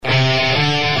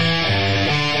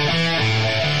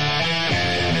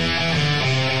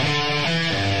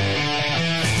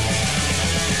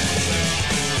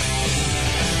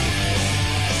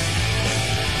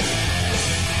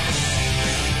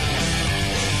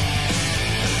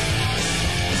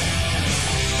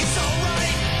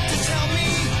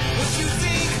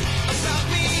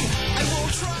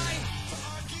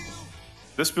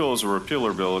This bill is a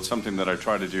repealer bill. It's something that I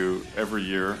try to do every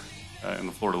year in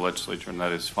the Florida legislature, and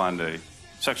that is find a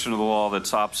section of the law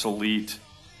that's obsolete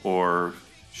or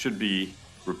should be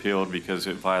repealed because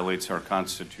it violates our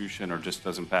Constitution or just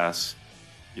doesn't pass,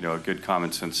 a good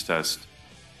common sense test.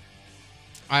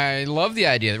 I love the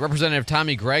idea that Representative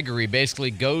Tommy Gregory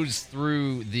basically goes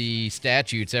through the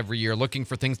statutes every year looking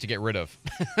for things to get rid of.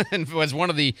 And was one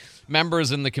of the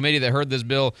members in the committee that heard this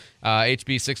bill,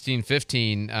 HB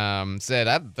 1615, said,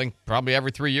 I think probably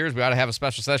every 3 years we ought to have a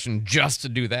special session just to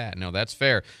do that. No, that's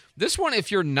fair. This one, if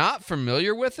you're not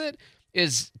familiar with it,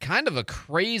 is kind of a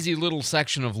crazy little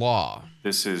section of law.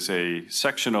 This is a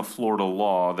section of Florida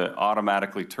law that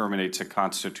automatically terminates a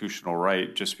constitutional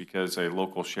right just because a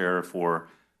local sheriff or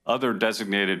other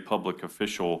designated public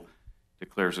official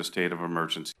declares a state of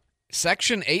emergency.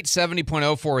 Section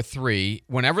 870.043,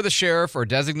 whenever the sheriff or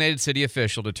designated city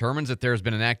official determines that there has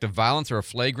been an act of violence or a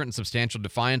flagrant and substantial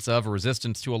defiance of or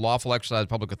resistance to a lawful exercise of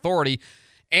public authority,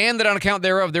 and that on account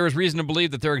thereof there is reason to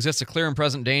believe that there exists a clear and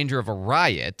present danger of a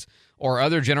riot or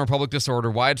other general public disorder,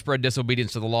 widespread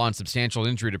disobedience to the law, and substantial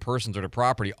injury to persons or to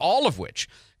property, all of which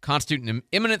constitute an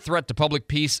imminent threat to public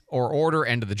peace or order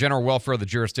and to the general welfare of the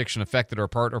jurisdiction affected or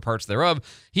part or parts thereof,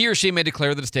 he or she may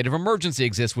declare that a state of emergency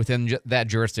exists within that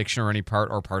jurisdiction or any part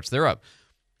or parts thereof.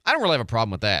 I don't really have a problem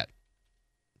with that.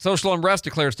 Social unrest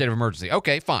declares state of emergency.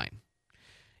 Okay, fine.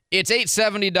 It's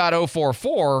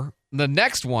 870.044, the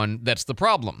next one, that's the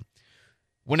problem.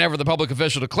 Whenever the public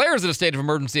official declares that a state of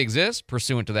emergency exists,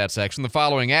 pursuant to that section, the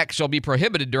following acts shall be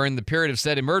prohibited during the period of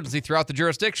said emergency throughout the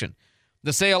jurisdiction.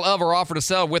 The sale of or offer to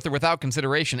sell with or without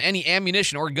consideration any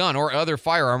ammunition or gun or other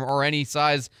firearm or any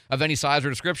size or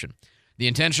description. The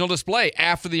intentional display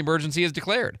after the emergency is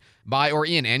declared by or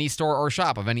in any store or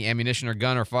shop of any ammunition or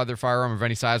gun or other firearm of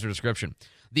any size or description.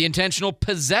 The intentional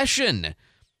possession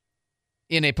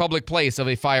in a public place of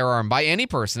a firearm by any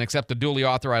person except a duly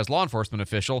authorized law enforcement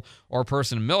official or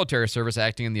person in military service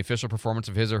acting in the official performance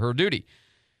of his or her duty.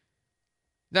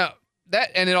 Now,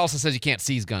 and it also says you can't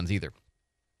seize guns either.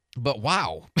 But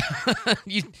wow,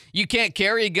 you can't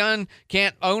carry a gun,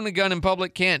 can't own a gun in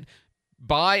public, can't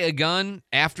buy a gun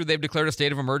after they've declared a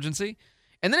state of emergency.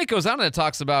 And then it goes on and it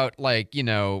talks about,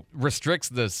 restricts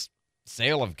the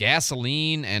sale of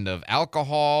gasoline and of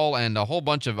alcohol and a whole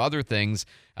bunch of other things.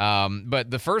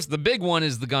 But the big one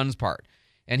is the guns part.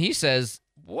 And he says,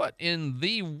 what in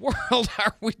the world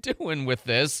are we doing with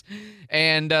this?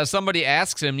 And somebody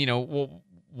asks him, well,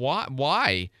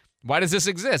 why? Why does this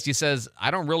exist? He says,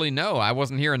 I don't really know. I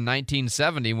wasn't here in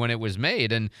 1970 when it was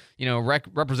made. And,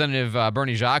 Representative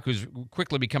Bernie Jacques, who's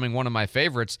quickly becoming one of my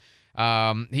favorites,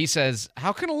 he says,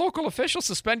 how can a local official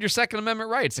suspend your Second Amendment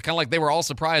rights? It's kind of like they were all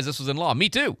surprised this was in law. Me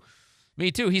too.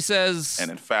 He says. And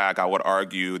in fact, I would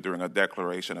argue during a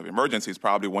declaration of emergency is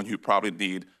probably when you probably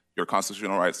need your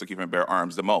constitutional rights to keep and bear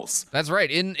arms the most. That's right.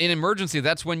 In emergency,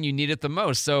 that's when you need it the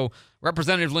most. So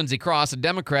Representative Lindsey Cross, a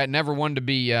Democrat, never wanted to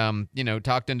be,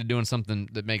 talked into doing something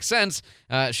that makes sense.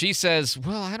 She says,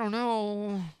 well, I don't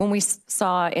know. When we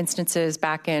saw instances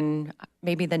back in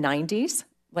maybe the 90s,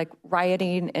 like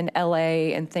rioting in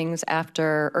LA and things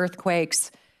after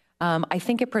earthquakes, I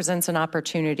think it presents an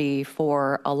opportunity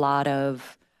for a lot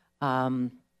of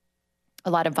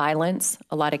violence,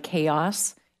 a lot of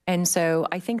chaos. And so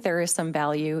I think there is some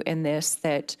value in this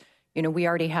that, we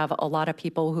already have a lot of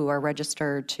people who are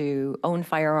registered to own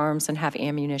firearms and have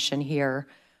ammunition here.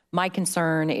 My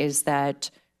concern is that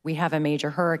we have a major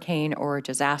hurricane or a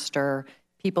disaster.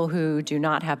 People who do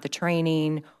not have the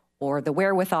training or the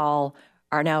wherewithal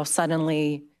are now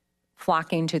suddenly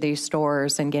flocking to these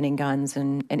stores and getting guns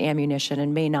and ammunition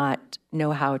and may not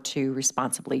know how to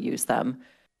responsibly use them.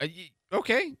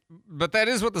 Okay, but that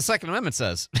is what the Second Amendment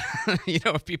says.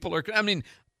 If people are,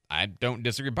 I don't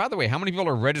disagree. By the way, how many people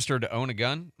are registered to own a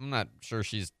gun? I'm not sure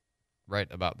she's right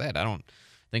about that. I don't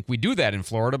think we do that in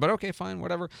Florida, but okay, fine,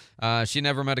 whatever. She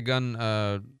never met a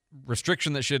gun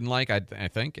restriction that she didn't like, I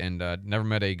think, and never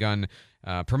met a gun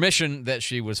permission that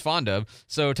she was fond of.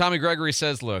 So Tommy Gregory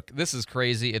says, look, this is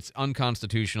crazy. It's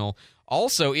unconstitutional.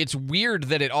 Also, it's weird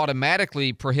that it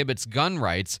automatically prohibits gun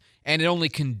rights and it only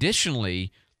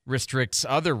conditionally restricts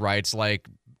other rights like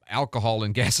alcohol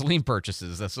and gasoline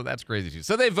purchases. So that's crazy too.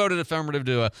 So they voted affirmative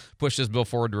to push this bill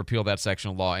forward to repeal that section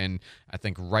of law, and I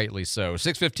think rightly so.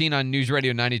 6:15 on News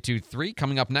Radio 92.3.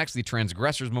 Coming up next, the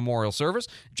Transgressors Memorial Service.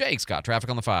 Jake's got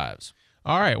traffic on the 5s.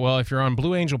 All right, well, if you're on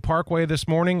Blue Angel Parkway this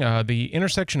morning, the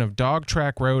intersection of Dog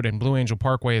Track Road and Blue Angel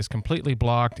Parkway is completely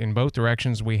blocked in both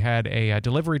directions. We had a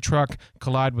delivery truck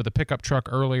collide with a pickup truck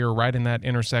earlier right in that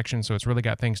intersection, so it's really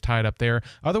got things tied up there.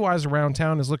 Otherwise, around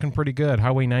town is looking pretty good.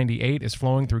 Highway 98 is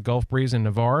flowing through Gulf Breeze and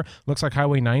Navarre. Looks like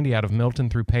Highway 90 out of Milton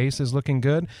through Pace is looking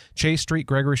good. Chase Street,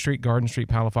 Gregory Street, Garden Street,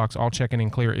 Palafox, all checking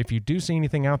in clear. If you do see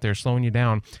anything out there slowing you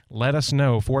down, let us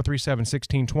know.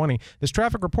 437-1620. This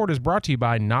traffic report is brought to you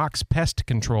by Knox Pest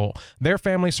Control. Their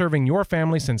family serving your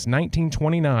family since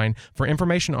 1929. For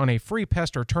information on a free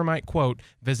pest or termite quote,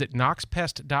 visit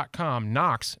knoxpest.com.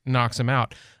 Knox knocks them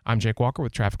out. I'm Jake Walker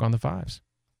with Traffic on the Fives.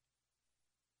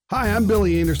 Hi, I'm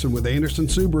Billy Anderson with Anderson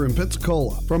Subaru in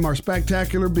Pensacola. From our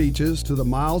spectacular beaches to the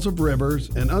miles of rivers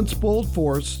and unspoiled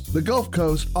forests, the Gulf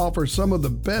Coast offers some of the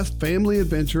best family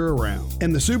adventure around.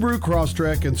 And the Subaru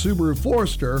Crosstrek and Subaru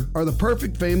Forester are the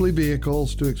perfect family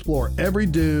vehicles to explore every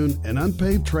dune and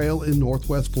unpaved trail in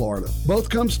Northwest Florida. Both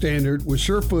come standard with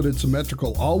sure-footed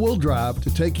symmetrical all-wheel drive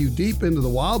to take you deep into the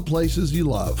wild places you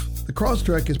love. The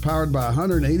Crosstrek is powered by a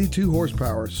 182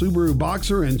 horsepower Subaru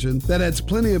Boxer engine that adds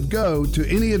plenty of go to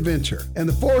any adventure. And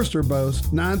the Forester boasts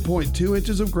 9.2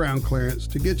 inches of ground clearance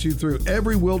to get you through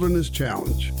every wilderness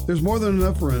challenge. There's more than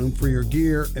enough room for your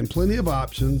gear and plenty of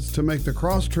options to make the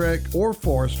Crosstrek or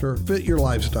Forester fit your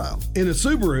lifestyle. In a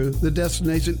Subaru, the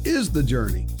destination is the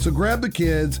journey. So grab the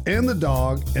kids and the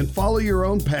dog and follow your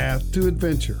own path to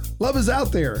adventure. Love is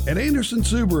out there at Anderson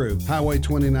Subaru, Highway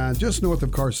 29, just north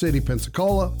of Car City,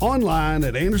 Pensacola. Online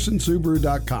at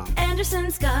andersonsubaru.com.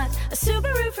 Anderson's got a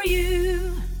Subaru for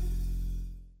you.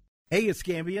 Hey,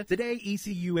 Escambia. Today,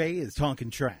 ECUA is talking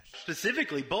trash,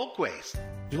 specifically bulk waste.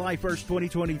 July 1st,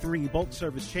 2023, bulk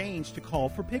service changed to call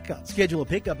for pickup. Schedule a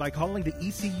pickup by calling the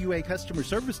ECUA Customer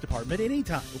Service Department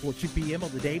anytime before 2 p.m.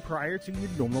 on the day prior to your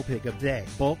normal pickup day.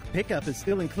 Bulk pickup is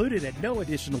still included at no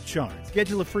additional charge.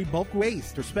 Schedule a free bulk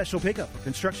waste or special pickup for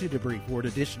construction debris for an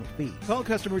additional fee. Call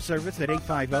customer service at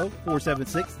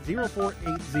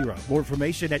 850-476-0480. More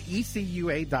information at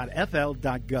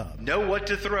ecua.fl.gov. Know what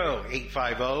to throw,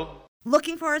 850.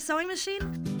 Looking for a sewing machine?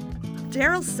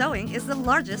 Daryl's Sewing is the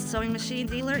largest sewing machine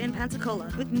dealer in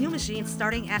Pensacola, with new machines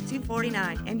starting at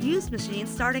 $249 and used machines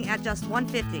starting at just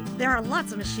 $150. There are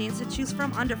lots of machines to choose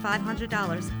from under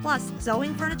 $500, plus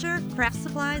sewing furniture, craft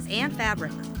supplies, and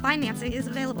fabrics. Financing is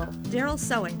available. Daryl's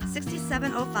Sewing,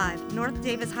 6705 North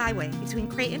Davis Highway, between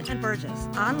Creighton and Burgess.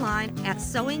 Online at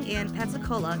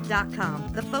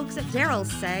sewinginpensacola.com. The folks at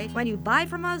Daryl's say, when you buy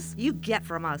from us, you get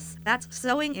from us. That's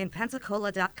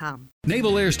sewinginpensacola.com.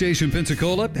 Naval Air Station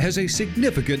Pensacola has a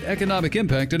significant economic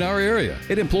impact in our area.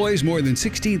 It employs more than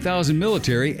 16,000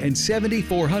 military and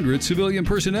 7,400 civilian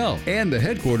personnel, and the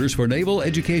headquarters for Naval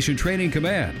Education Training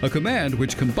Command, a command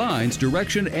which combines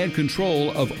direction and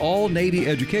control of all Navy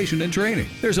education and training.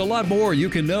 There's a lot more you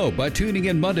can know by tuning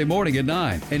in Monday morning at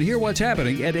 9 and hear what's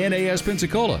happening at NAS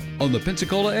Pensacola on the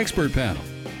Pensacola Expert Panel.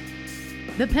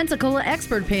 The Pensacola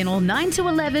Expert Panel, 9 to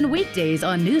 11 weekdays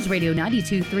on News Radio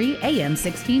 92.3 AM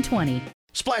 1620.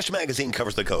 Splash Magazine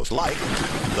covers the coast like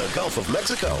the Gulf of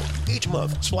Mexico. Each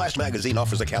month, Splash Magazine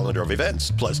offers a calendar of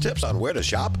events, plus tips on where to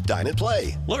shop, dine, and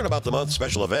play. Learn about the month's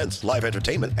special events, live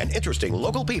entertainment, and interesting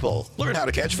local people. Learn how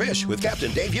to catch fish with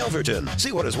Captain Dave Yelverton.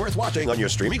 See what is worth watching on your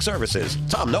streaming services.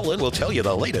 Tom Nolan will tell you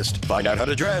the latest. Find out how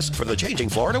to dress for the changing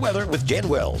Florida weather with Jen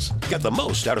Wells. Get the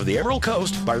most out of the Emerald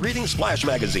Coast by reading Splash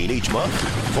Magazine each month.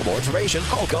 For more information,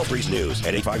 call Gulf Breeze News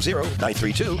at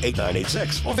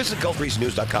 850-932-8986 or visit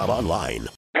gulfbreezenews.com online.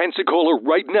 Pensacola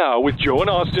right now with Joe and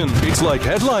Austin. It's like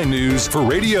headline news for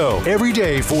radio. Every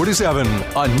day 4 to 7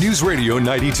 on News Radio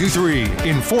 92.3.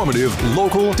 Informative,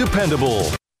 local, dependable.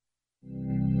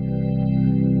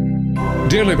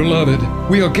 Dearly beloved,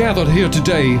 we are gathered here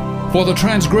today for the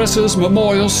Transgressors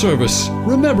Memorial Service,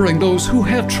 remembering those who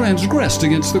have transgressed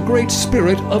against the great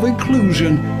spirit of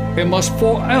inclusion and must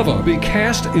forever be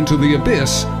cast into the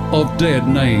abyss of dead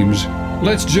names.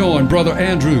 Let's join Brother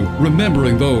Andrew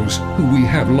remembering those who we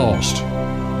have lost.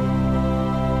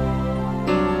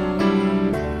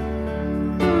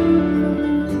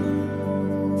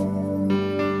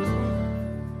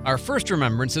 Our first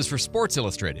remembrance is for Sports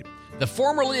Illustrated, the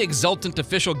formerly exultant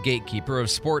official gatekeeper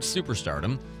of sports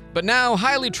superstardom, but now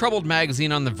highly troubled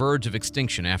magazine on the verge of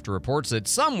extinction after reports that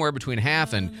somewhere between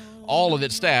half and all of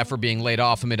its staff are being laid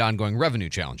off amid ongoing revenue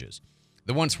challenges.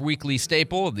 The once weekly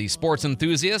staple of the Sports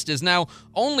Enthusiast is now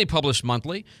only published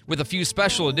monthly with a few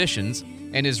special editions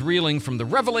and is reeling from the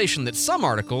revelation that some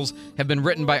articles have been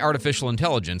written by artificial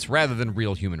intelligence rather than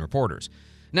real human reporters.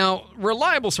 Now,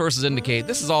 reliable sources indicate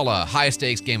this is all a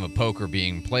high-stakes game of poker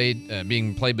being played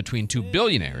between two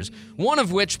billionaires, one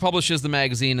of which publishes the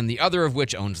magazine and the other of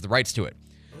which owns the rights to it.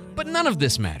 But none of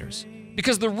this matters,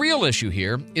 because the real issue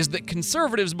here is that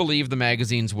conservatives believe the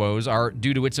magazine's woes are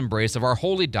due to its embrace of our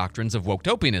holy doctrines of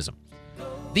woke-topianism.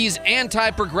 These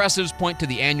anti-progressives point to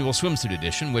the annual swimsuit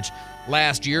edition, which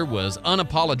last year was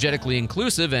unapologetically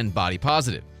inclusive and body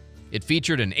positive. It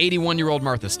featured an 81-year-old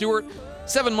Martha Stewart,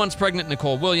 7 months pregnant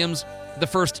Nicole Williams, the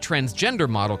first transgender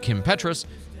model Kim Petras,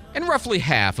 and roughly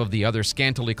half of the other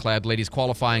scantily clad ladies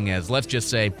qualifying as, let's just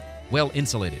say,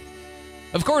 well-insulated.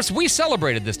 Of course, we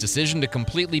celebrated this decision to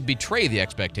completely betray the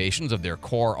expectations of their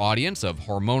core audience of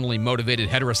hormonally motivated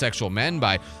heterosexual men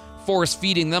by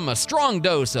force-feeding them a strong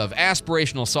dose of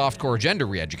aspirational softcore gender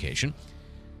re-education.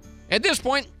 At this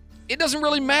point, it doesn't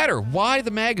really matter why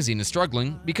the magazine is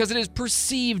struggling, because it is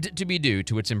perceived to be due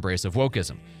to its embrace of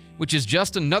wokeism, which is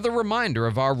just another reminder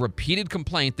of our repeated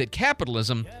complaint that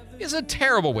capitalism is a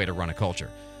terrible way to run a culture.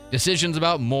 Decisions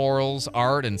about morals,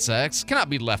 art, and sex cannot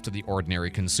be left to the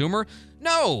ordinary consumer.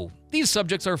 No, these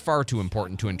subjects are far too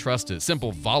important to entrust to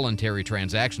simple voluntary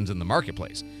transactions in the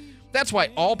marketplace. That's why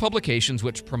all publications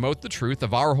which promote the truth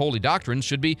of our holy doctrines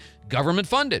should be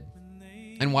government-funded,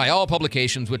 and why all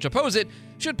publications which oppose it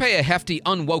should pay a hefty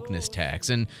unwokeness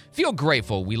tax and feel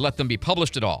grateful we let them be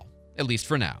published at all, at least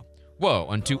for now. Woe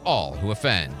unto all who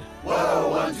offend.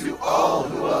 Woe unto all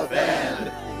who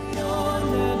offend.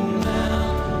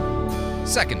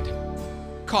 Second,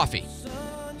 coffee.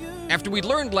 After we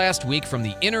learned last week from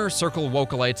the inner circle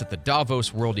wokalites at the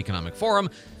Davos World Economic Forum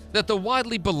that the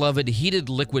widely beloved heated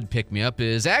liquid pick-me-up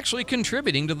is actually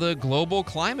contributing to the global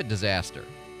climate disaster.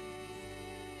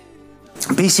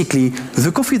 Basically,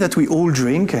 the coffee that we all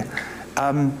drink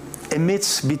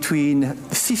emits between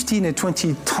 15 and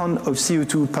 20 tons of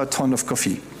CO2 per ton of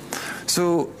coffee.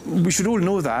 So we should all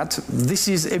know that this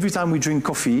is every time we drink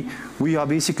coffee, we are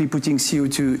basically putting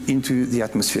CO2 into the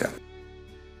atmosphere.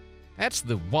 That's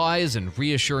the wise and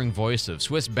reassuring voice of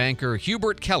Swiss banker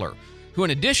Hubert Keller, who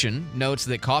in addition notes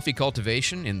that coffee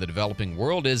cultivation in the developing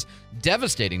world is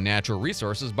devastating natural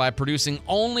resources by producing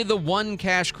only the one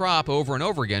cash crop over and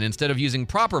over again instead of using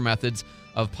proper methods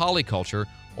of polyculture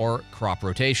or crop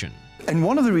rotation. And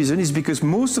one of the reasons is because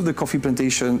most of the coffee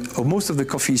plantation, or most of the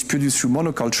coffee is produced through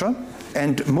monoculture,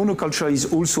 and monoculture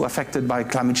is also affected by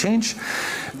climate change.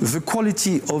 The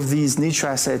quality of these nature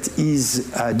assets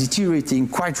is deteriorating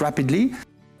quite rapidly.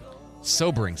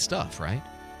 Sobering stuff, right?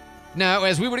 Now,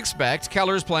 as we would expect,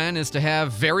 Keller's plan is to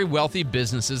have very wealthy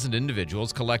businesses and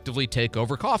individuals collectively take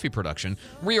over coffee production,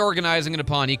 reorganizing it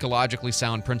upon ecologically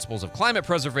sound principles of climate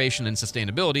preservation and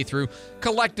sustainability through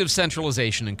collective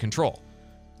centralization and control,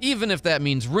 even if that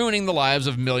means ruining the lives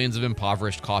of millions of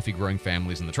impoverished coffee-growing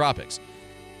families in the tropics.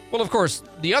 Well, of course,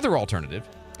 the other alternative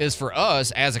is for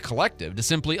us as a collective to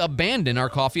simply abandon our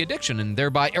coffee addiction and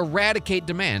thereby eradicate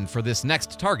demand for this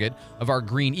next target of our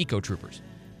green eco-troopers.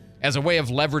 As a way of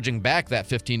leveraging back that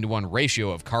 15-to-1 ratio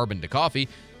of carbon to coffee,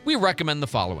 we recommend the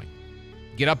following.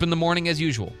 Get up in the morning as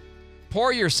usual.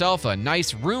 Pour yourself a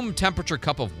nice room temperature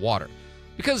cup of water,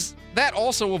 because that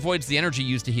also avoids the energy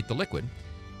used to heat the liquid.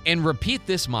 And repeat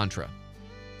this mantra.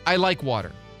 I like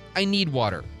water. I need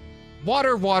water.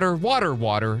 Water, water, water,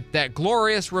 water, that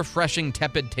glorious, refreshing,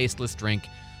 tepid, tasteless drink.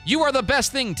 You are the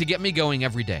best thing to get me going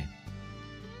every day.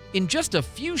 In just a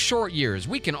few short years,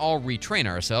 we can all retrain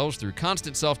ourselves through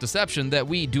constant self-deception that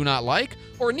we do not like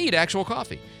or need actual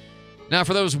coffee. Now,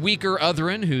 for those weaker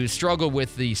otherin who struggle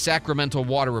with the sacramental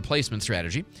water replacement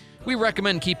strategy, we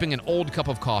recommend keeping an old cup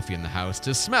of coffee in the house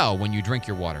to smell when you drink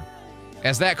your water.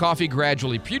 As that coffee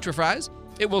gradually putrefies,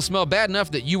 it will smell bad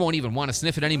enough that you won't even want to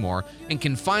sniff it anymore and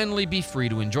can finally be free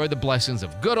to enjoy the blessings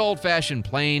of good old-fashioned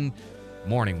plain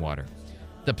morning water.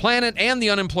 The planet and the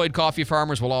unemployed coffee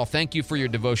farmers will all thank you for your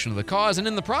devotion to the cause, and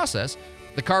in the process,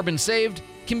 the carbon saved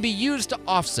can be used to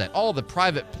offset all the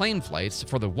private plane flights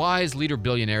for the wise leader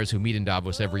billionaires who meet in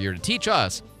Davos every year to teach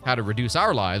us how to reduce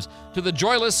our lives to the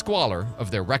joyless squalor of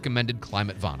their recommended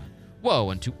climate vana. Woe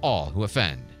unto all who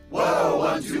offend. Woe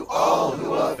unto all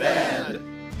who offend.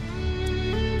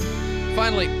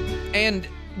 Finally, and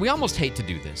we almost hate to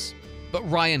do this, but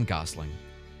Ryan Gosling,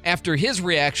 after his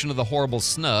reaction to the horrible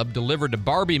snub delivered to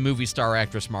Barbie movie star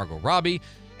actress Margot Robbie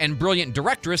and brilliant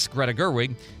directress Greta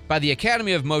Gerwig by the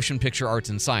Academy of Motion Picture Arts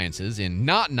and Sciences in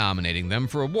not nominating them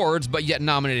for awards but yet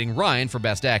nominating Ryan for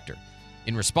Best Actor.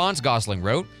 In response, Gosling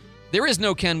wrote, "There is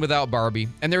no Ken without Barbie,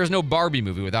 and there is no Barbie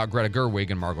movie without Greta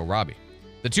Gerwig and Margot Robbie,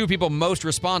 the two people most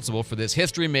responsible for this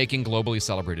history-making, globally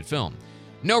celebrated film.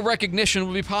 No recognition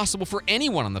would be possible for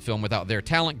anyone on the film without their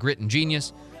talent, grit, and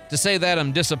genius. To say that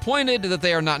I'm disappointed that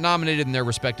they are not nominated in their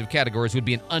respective categories would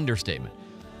be an understatement.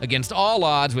 Against all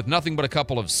odds, with nothing but a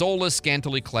couple of soulless,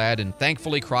 scantily clad, and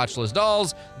thankfully crotchless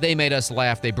dolls, they made us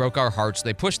laugh, they broke our hearts,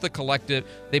 they pushed the collective,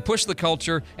 they pushed the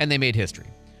culture, and they made history.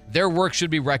 Their work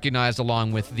should be recognized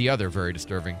along with the other very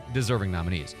deserving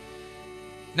nominees.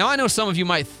 Now, I know some of you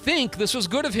might think this was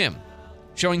good of him,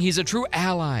 showing he's a true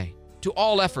ally to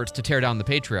all efforts to tear down the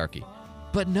patriarchy.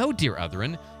 But no, dear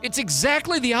Otherin, it's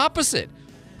exactly the opposite.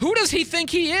 Who does he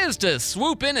think he is to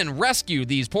swoop in and rescue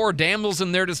these poor damsels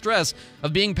in their distress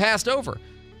of being passed over?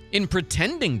 In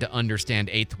pretending to understand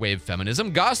eighth wave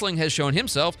feminism, Gosling has shown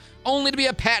himself only to be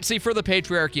a patsy for the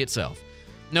patriarchy itself.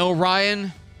 No,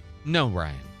 Ryan.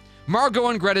 Margot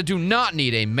and Greta do not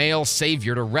need a male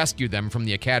savior to rescue them from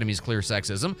the Academy's clear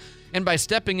sexism, and by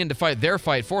stepping in to fight their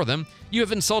fight for them, you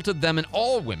have insulted them and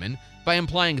all women by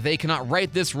implying they cannot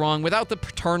right this wrong without the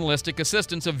paternalistic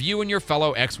assistance of you and your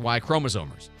fellow XY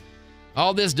chromosomers.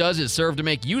 All this does is serve to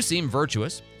make you seem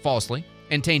virtuous, falsely,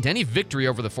 and taint any victory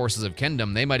over the forces of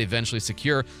Kendom they might eventually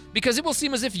secure, because it will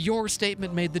seem as if your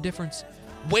statement made the difference.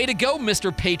 Way to go,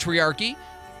 Mr. Patriarchy!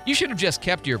 You should have just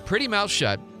kept your pretty mouth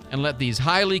shut and let these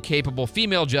highly capable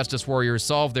female justice warriors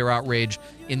solve their outrage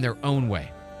in their own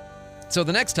way. So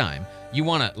the next time you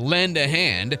want to lend a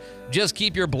hand, just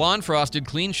keep your blonde, frosted,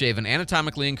 clean-shaven,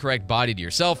 anatomically incorrect body to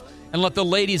yourself and let the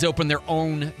ladies open their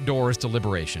own doors to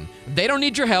liberation. They don't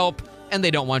need your help, and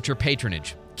they don't want your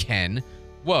patronage. Ken,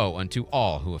 woe unto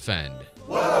all who offend.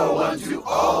 Woe unto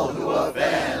all who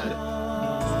offend.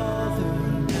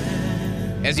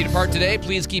 As you depart today,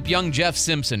 please keep young Jeff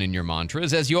Simpson in your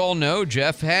mantras. As you all know,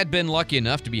 Jeff had been lucky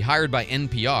enough to be hired by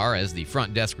NPR as the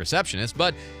front desk receptionist,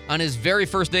 but on his very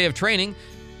first day of training,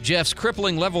 Jeff's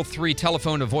crippling level 3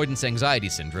 telephone avoidance anxiety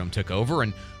syndrome took over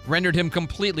and rendered him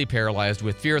completely paralyzed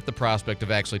with fear at the prospect of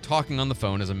actually talking on the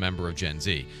phone as a member of Gen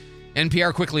Z.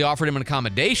 NPR quickly offered him an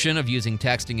accommodation of using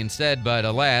texting instead, but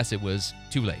alas, it was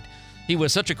too late. He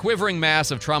was such a quivering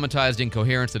mass of traumatized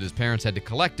incoherence that his parents had to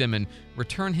collect him and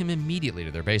return him immediately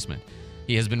to their basement.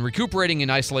 He has been recuperating in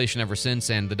isolation ever since,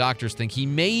 and the doctors think he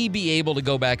may be able to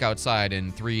go back outside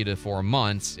in 3 to 4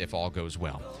 months if all goes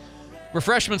well.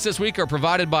 Refreshments this week are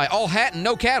provided by All Hat and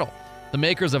No Cattle, the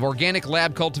makers of organic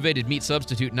lab-cultivated meat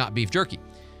substitute, not beef jerky.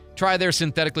 Try their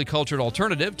synthetically cultured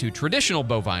alternative to traditional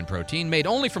bovine protein made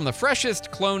only from the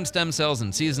freshest cloned stem cells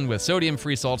and seasoned with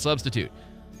sodium-free salt substitute.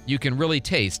 You can really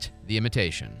taste the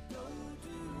imitation.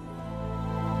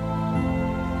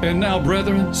 And now,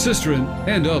 brethren, sisterin,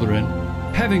 and otherin,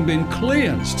 having been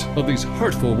cleansed of these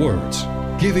hurtful words,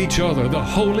 give each other the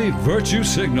holy virtue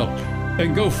signal,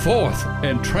 and go forth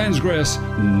and transgress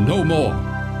no more.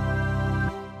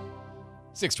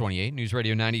 628 News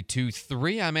Radio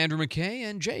 92.3. I'm Andrew McKay,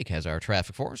 and Jake has our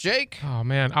traffic for us. Jake? Oh,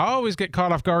 man. I always get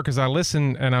caught off guard because I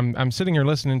listen, and I'm sitting here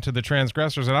listening to the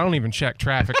transgressors, and I don't even check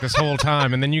traffic this whole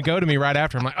time. And then you go to me right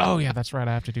after. I'm like, oh, yeah, that's right.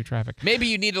 I have to do traffic. Maybe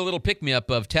you need a little pick-me-up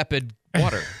of tepid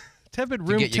water. Tepid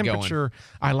room temperature.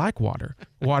 I like water.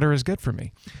 Water is good for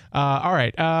me. All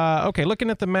right. Okay, looking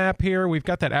at the map here, we've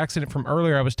got that accident from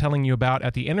earlier I was telling you about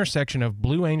at the intersection of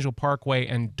Blue Angel Parkway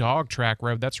and Dog Track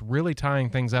Road. That's really tying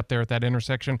things up there at that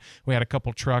intersection. We had a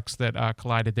couple trucks that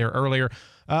collided there earlier.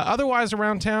 Otherwise,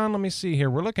 around town, let me see here.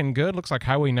 We're looking good. Looks like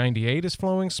Highway 98 is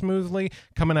flowing smoothly.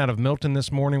 Coming out of Milton this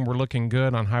morning, we're looking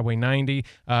good on Highway 90.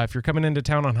 If you're coming into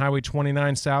town on Highway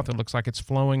 29 south, it looks like it's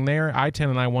flowing there.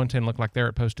 I-10 and I-110 look like they're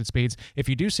at posted speeds. If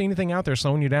you do see anything out there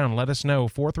slowing you down, let us know.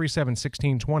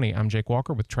 437-1620. I'm Jake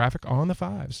Walker with Traffic on the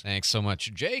Fives. Thanks so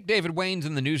much, Jake. David Wayne's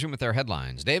in the newsroom with our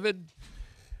headlines. David?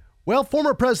 Well,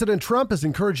 former President Trump is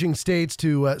encouraging states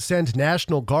to send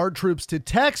National Guard troops to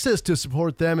Texas to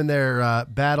support them in their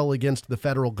battle against the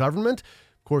federal government.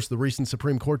 Of course, the recent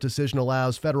Supreme Court decision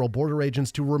allows federal border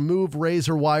agents to remove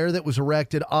razor wire that was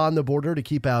erected on the border to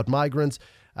keep out migrants.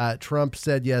 Trump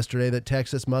said yesterday that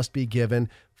Texas must be given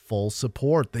full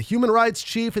support. The human rights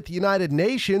chief at the United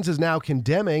Nations is now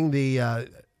condemning the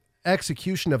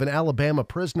execution of an Alabama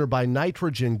prisoner by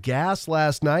nitrogen gas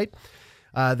last night.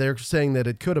 They're saying that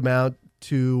it could amount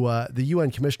to, the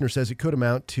UN commissioner says it could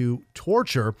amount to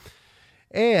torture.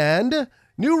 And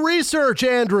new research,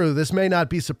 Andrew, this may not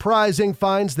be surprising,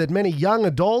 finds that many young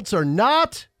adults are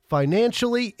not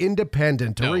financially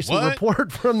independent. A recent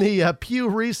report from the Pew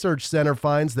Research Center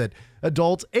finds that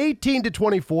adults 18 to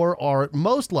 24 are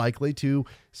most likely to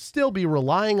still be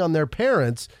relying on their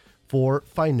parents for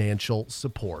financial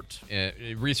support.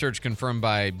 Research confirmed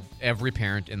by every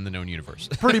parent in the known universe.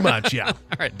 Pretty much, yeah.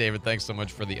 All right, David, thanks so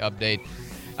much for the update.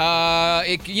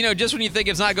 Just when you think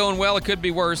it's not going well, it could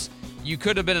be worse. You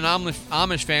could have been an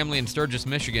Amish family in Sturgis,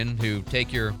 Michigan, who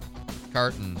take your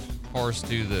cart and horse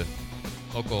to the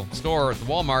local store at the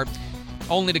Walmart,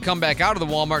 only to come back out of the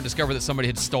Walmart and discover that somebody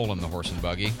had stolen the horse and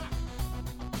buggy.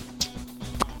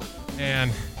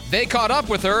 And they caught up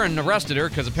with her and arrested her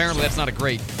because apparently that's not a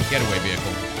great getaway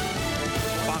vehicle.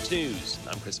 Fox News,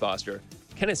 I'm Chris Foster.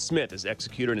 Kenneth Smith is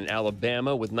executed in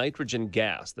Alabama with nitrogen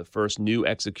gas, the first new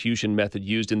execution method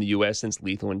used in the U.S. since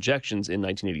lethal injections in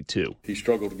 1982. He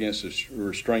struggled against his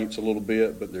restraints a little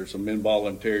bit, but there's some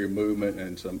involuntary movement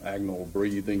and some agonal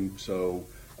breathing, so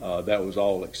that was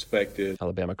all expected.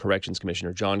 Alabama Corrections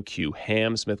Commissioner John Q.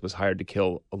 Ham Smith was hired to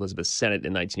kill Elizabeth Sennett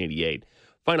in 1988.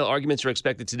 Final arguments are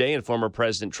expected today in former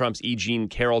President Trump's E. Jean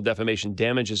Carroll defamation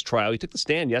damages trial. He took the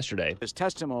stand yesterday. His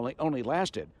testimony only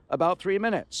lasted about 3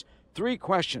 minutes. 3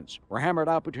 questions were hammered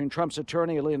out between Trump's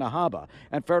attorney, Alina Habba,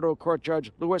 and federal court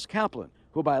judge Lewis Kaplan,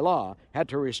 who by law had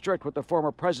to restrict what the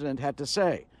former president had to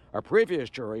say. A previous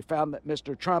jury found that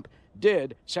Mr. Trump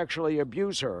did sexually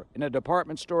abuse her in a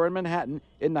department store in Manhattan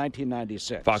in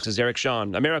 1996. Fox's Eric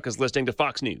Shawn, America's listening to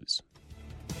Fox News.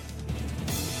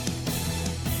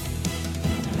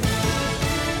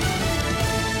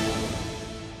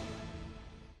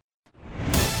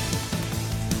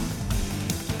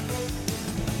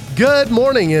 Good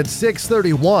morning. It's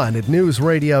 6:31 at News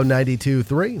Radio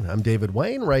 92.3. I'm David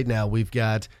Wayne. Right now we've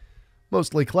got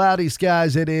mostly cloudy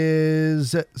skies. It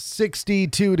is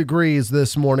 62 degrees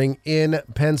this morning in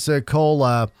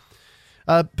Pensacola.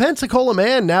 A Pensacola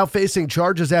man now facing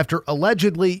charges after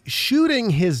allegedly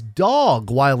shooting his dog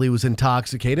while he was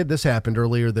intoxicated. This happened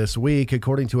earlier this week.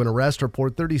 According to an arrest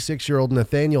report, 36-year-old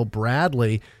Nathaniel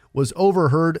Bradley was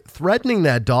overheard threatening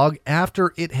that dog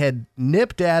after it had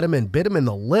nipped at him and bit him in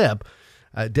the lip.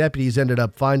 Deputies ended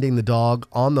up finding the dog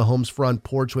on the home's front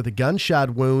porch with a gunshot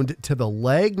wound to the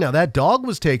leg. Now, that dog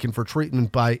was taken for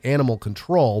treatment by animal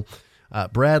control.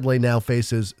 Bradley now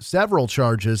faces several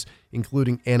charges,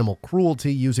 including animal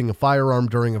cruelty, using a firearm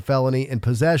during a felony, and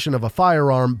possession of a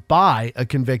firearm by a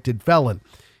convicted felon.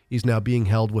 He's now being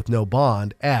held with no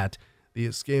bond at the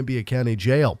Escambia County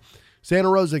Jail. Santa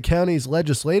Rosa County's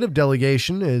legislative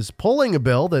delegation is pulling a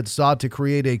bill that sought to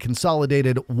create a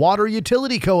consolidated water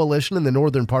utility coalition in the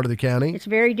northern part of the county. It's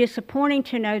very disappointing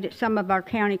to know that some of our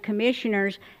county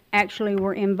commissioners actually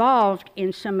were involved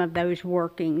in some of those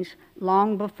workings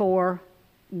long before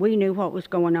we knew what was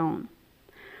going on.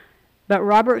 But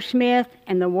Robert Smith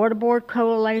and the Water Board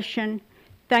Coalition,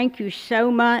 thank you so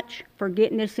much for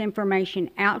getting this information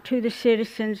out to the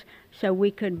citizens so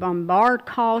we could bombard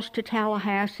calls to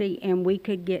Tallahassee and we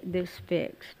could get this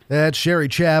fixed. That's Sherry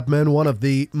Chapman, one of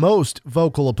the most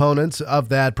vocal opponents of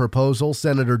that proposal.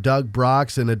 Senator Doug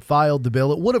Broxson had filed the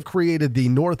bill. It would have created the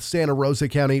North Santa Rosa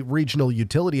County Regional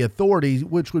Utility Authority,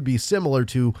 which would be similar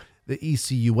to the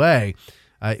ECUA.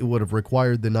 It would have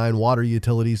required the 9 water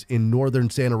utilities in northern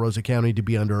Santa Rosa County to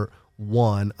be under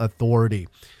one authority.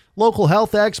 Local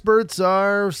health experts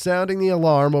are sounding the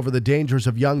alarm over the dangers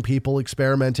of young people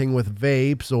experimenting with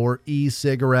vapes or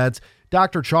e-cigarettes.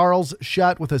 Dr. Charles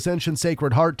Shutt with Ascension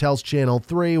Sacred Heart tells Channel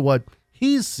 3 what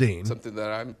he's seen. Something that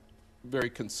I'm very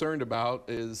concerned about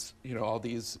is, all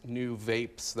these new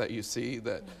vapes that you see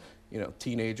that,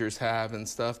 teenagers have and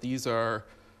stuff.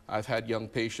 I've had young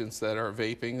patients that are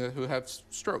vaping who have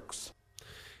strokes.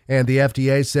 And the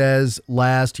FDA says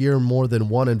last year, more than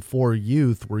 1 in 4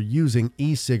 youth were using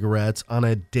e-cigarettes on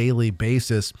a daily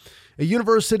basis. A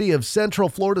University of Central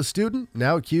Florida student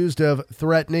now accused of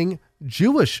threatening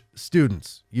Jewish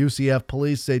students. UCF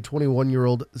police say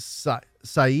 21-year-old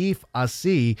Saif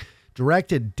Asi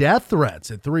directed death threats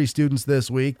at 3 students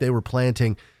this week. They were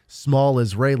planting small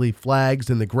Israeli flags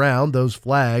in the ground. Those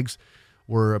flags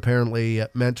were apparently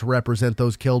meant to represent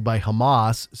those killed by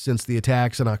Hamas since the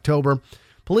attacks in October.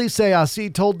 Police say Asi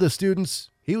told the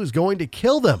students he was going to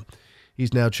kill them.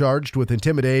 He's now charged with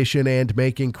intimidation and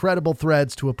making credible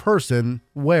threats to a person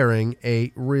wearing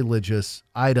a religious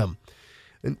item.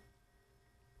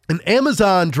 An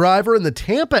Amazon driver in the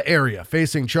Tampa area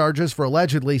facing charges for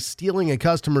allegedly stealing a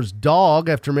customer's dog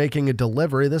after making a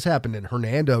delivery. This happened in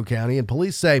Hernando County, and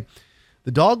police say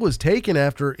the dog was taken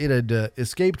after it had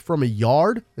escaped from a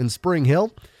yard in Spring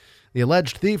Hill. The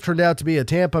alleged thief turned out to be a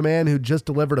Tampa man who just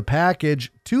delivered a package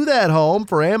to that home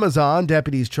for Amazon.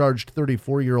 Deputies charged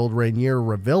 34-year-old Rainier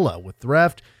Ravilla with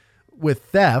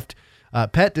theft.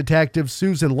 Pet detective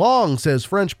Susan Long says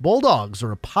French bulldogs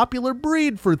are a popular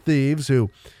breed for thieves who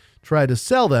try to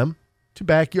sell them to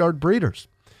backyard breeders.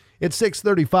 It's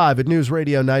 6:35 at News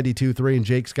Radio 92.3, and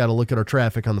Jake's got a look at our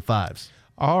traffic on the 5s.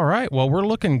 All right. Well, we're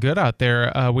looking good out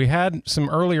there. We had some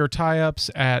earlier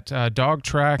tie-ups at Dog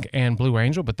Track and Blue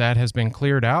Angel, but that has been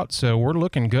cleared out. So we're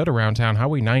looking good around town.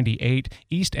 Highway 98,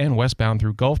 east and westbound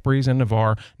through Gulf Breeze and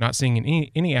Navarre. Not seeing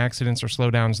any accidents or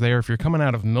slowdowns there. If you're coming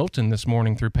out of Milton this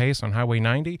morning through Pace on Highway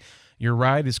 90, Your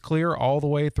ride is clear all the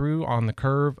way through on the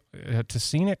curve to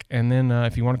Scenic, and then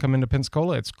if you want to come into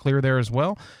Pensacola, it's clear there as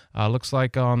well. Looks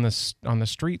like on the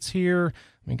streets here.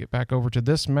 Let me get back over to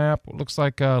this map. It looks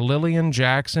like Lillian,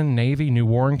 Jackson, Navy, New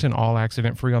Warrington, all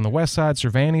accident-free on the west side.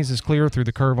 Cervantes is clear through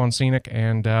the curve on Scenic.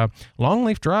 And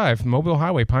Longleaf Drive, Mobile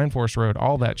Highway, Pine Forest Road,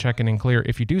 all that checking in clear.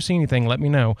 If you do see anything, let me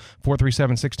know.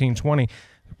 437-1620.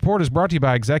 Report is brought to you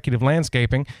by Executive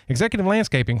Landscaping. Executive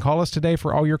Landscaping, call us today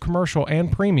for all your commercial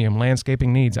and premium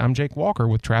landscaping needs. I'm Jake Walker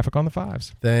with Traffic on the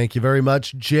Fives. Thank you very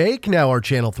much, Jake. Now our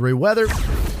Channel 3 weather.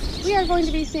 We are going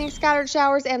to be seeing scattered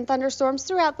showers and thunderstorms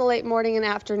throughout the late morning and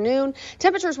afternoon.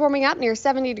 Temperatures warming up near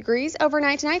 70 degrees.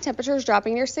 Overnight tonight, temperatures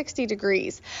dropping near 60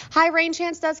 degrees. High rain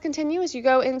chance does continue as you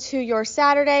go into your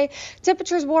Saturday.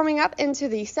 Temperatures warming up into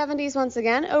the 70s once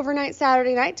again. Overnight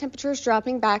Saturday night, temperatures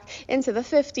dropping back into the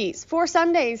 50s. For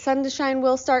Sunday, sunshine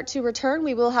will start to return.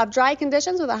 We will have dry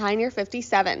conditions with a high near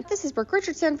 57. This is Brooke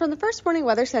Richardson from the First Warning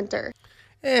Weather Center.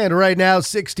 And right now,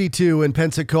 62 in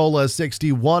Pensacola,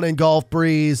 61 in Gulf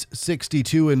Breeze,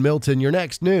 62 in Milton. Your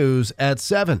next news at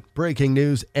 7. Breaking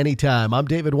news anytime. I'm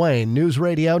David Wayne, News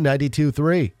Radio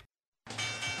 92.3.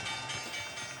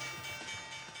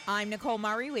 I'm Nicole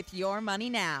Murray with Your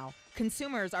Money Now.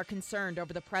 Consumers are concerned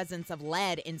over the presence of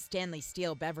lead in Stanley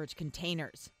Steel beverage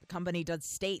containers. The company does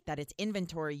state that its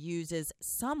inventory uses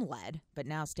some lead, but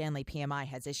now Stanley PMI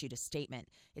has issued a statement.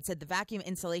 It said the vacuum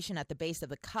insulation at the base of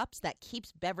the cups that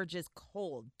keeps beverages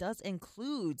cold does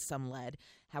include some lead.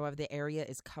 However, the area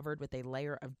is covered with a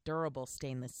layer of durable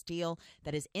stainless steel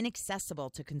that is inaccessible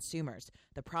to consumers.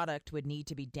 The product would need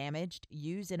to be damaged,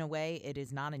 used in a way it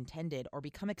is not intended, or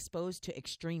become exposed to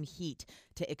extreme heat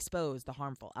to expose the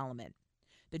harmful element.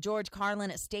 The George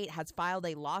Carlin estate has filed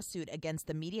a lawsuit against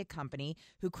the media company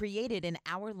who created an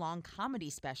hour-long comedy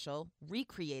special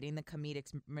recreating the comedic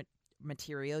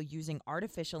material using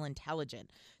artificial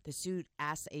intelligence. The suit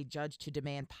asks a judge to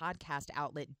demand podcast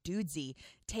outlet Dudesy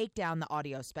take down the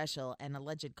audio special and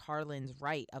alleged Carlin's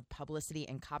right of publicity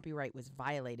and copyright was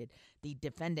violated. The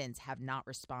defendants have not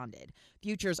responded.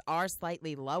 Futures are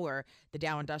slightly lower. The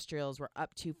Dow Industrials were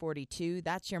up 242.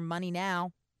 That's your money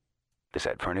now. This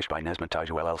ad furnished by Nesmith Taiju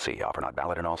LLC. Offer not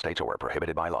valid in all states or where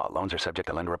prohibited by law. Loans are subject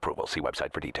to lender approval. See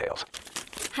website for details.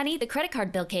 Honey, the credit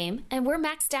card bill came, and we're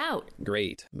maxed out.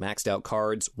 Great. Maxed out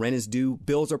cards, rent is due,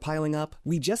 bills are piling up.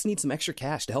 We just need some extra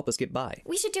cash to help us get by.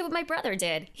 We should do what my brother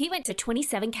did. He went to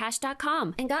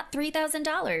 27cash.com and got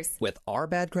 $3,000. With our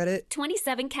bad credit?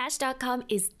 27cash.com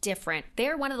is different.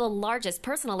 They're one of the largest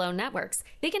personal loan networks.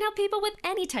 They can help people with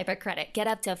any type of credit get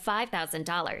up to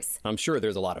 $5,000. I'm sure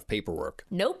there's a lot of paperwork.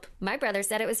 Nope. My brother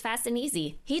said it was fast and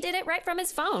easy. He did it right from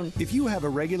his phone. If you have a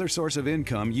regular source of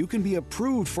income, you can be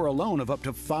approved for a loan of up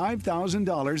to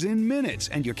 $5,000 in minutes,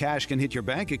 and your cash can hit your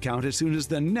bank account as soon as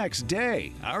the next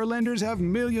day. Our lenders have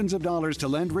millions of dollars to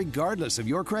lend regardless of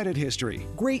your credit history.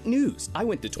 Great news! I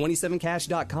went to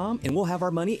 27cash.com and we'll have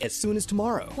our money as soon as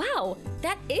tomorrow. Wow,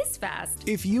 that is fast.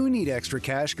 If you need extra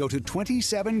cash, go to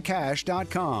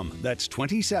 27cash.com. That's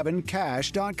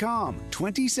 27cash.com.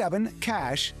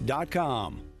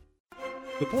 27cash.com.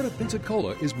 The Port of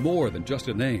Pensacola is more than just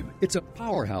a name. It's a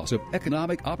powerhouse of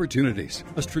economic opportunities,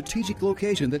 a strategic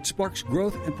location that sparks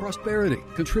growth and prosperity,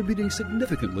 contributing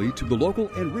significantly to the local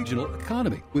and regional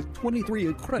economy, with 23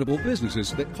 incredible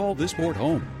businesses that call this port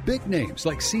home. Big names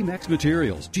like C-Max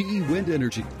Materials, GE Wind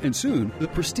Energy, and soon the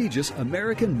prestigious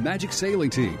American Magic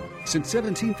Sailing Team. Since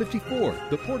 1754,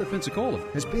 the Port of Pensacola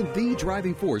has been the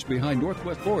driving force behind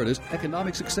Northwest Florida's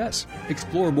economic success.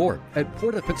 Explore more at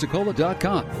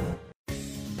portofpensacola.com.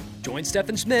 Join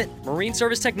Stephen Schmidt, Marine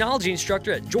Service Technology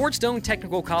Instructor at Georgetown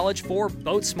Technical College for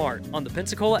Boat Smart on the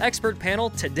Pensacola Expert Panel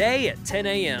today at 10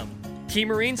 a.m. Key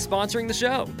Marine's sponsoring the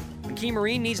show. When Key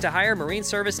Marine needs to hire Marine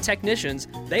Service technicians,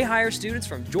 they hire students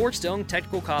from Georgetown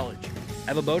Technical College.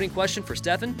 Have a boating question for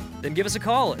Stephen? Then give us a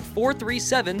call at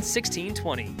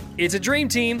 437-1620. It's a dream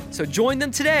team, so join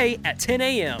them today at 10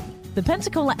 a.m. The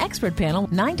Pensacola Expert Panel,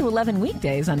 9 to 11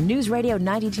 weekdays on News Radio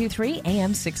 92.3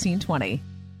 AM 1620.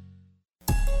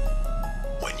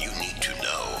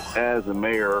 As a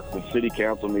mayor, with city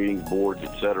council meetings, boards,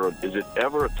 etc., is it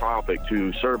ever a topic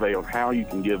to survey on how you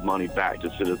can give money back to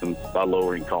citizens by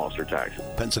lowering costs or taxes?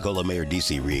 Pensacola Mayor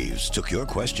D.C. Reeves took your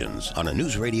questions on a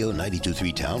News Radio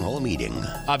 92.3 Town Hall meeting.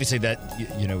 Obviously that,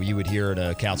 you would hear at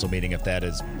a council meeting if that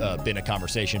has been a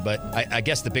conversation, but I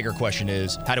guess the bigger question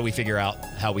is, how do we figure out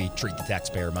how we treat the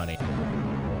taxpayer money?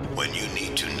 When you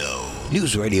need to know.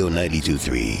 News Radio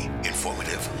 92.3.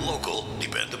 Informative, local,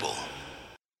 dependable.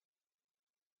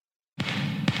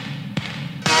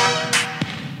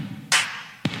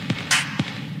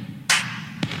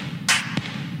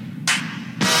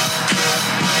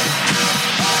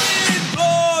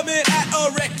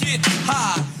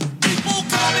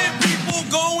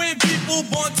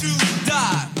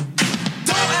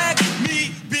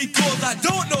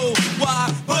 know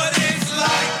why, but it's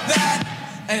like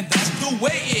that, and that's the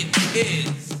way it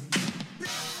is.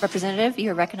 Representative,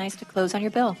 you are recognized to close on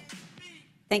your bill.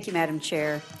 Thank you, Madam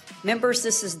Chair. Members,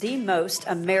 this is the most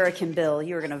American bill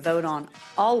you are going to vote on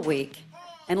all week.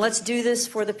 And let's do this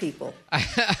for the people.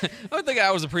 One thing I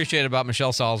always appreciate about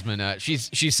Michelle Salzman,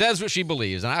 she says what she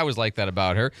believes, and I always like that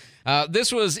about her.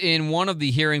 This was in one of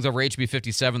the hearings over HB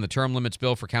 57, the term limits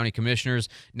bill for county commissioners,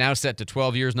 now set to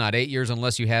 12 years, not 8 years,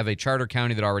 unless you have a charter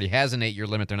county that already has an 8-year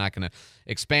limit. They're not going to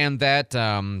expand that.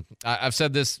 I've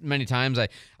said this many times.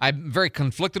 I'm very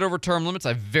conflicted over term limits.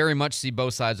 I very much see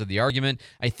both sides of the argument.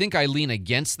 I think I lean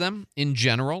against them in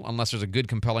general, unless there's a good,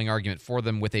 compelling argument for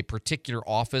them with a particular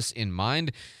office in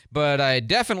mind. But I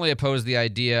definitely oppose the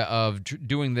idea of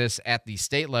doing this at the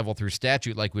state level through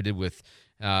statute like we did with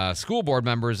school board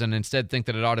members, and instead think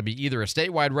that it ought to be either a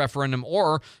statewide referendum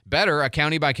or, better, a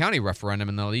county-by-county referendum,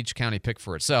 and they'll each county pick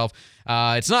for itself.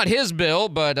 It's not his bill,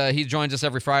 but he joins us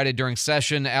every Friday during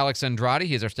session. Alex Andrade,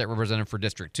 he's our state representative for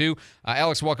District 2.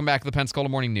 Alex, welcome back to the Pensacola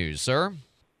Morning News, sir.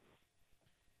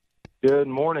 Good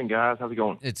morning, guys. How's it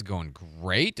going? It's going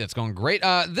great. It's going great.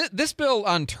 This bill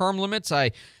on term limits,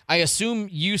 I assume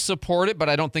you support it, but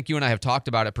I don't think you and I have talked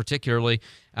about it particularly.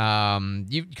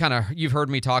 You've heard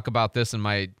me talk about this and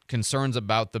my concerns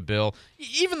about the bill,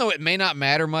 even though it may not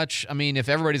matter much. I mean, if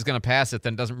everybody's going to pass it,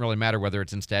 then it doesn't really matter whether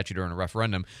it's in statute or in a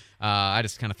referendum. I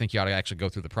just kind of think you ought to actually go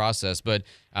through the process. But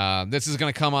this is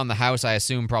going to come on the House, I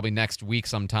assume, probably next week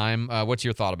sometime. What's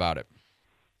your thought about it?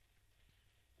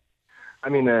 I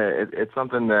mean, it's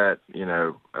something that,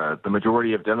 the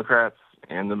majority of Democrats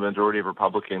and the majority of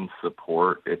Republicans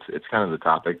support. It's kind of the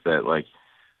topic that,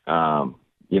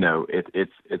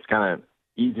 it's kind of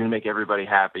easy to make everybody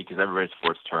happy because everybody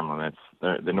supports term limits.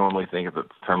 They normally think of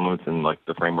term limits in,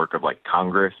 the framework of,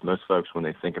 Congress. Most folks, when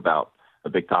they think about a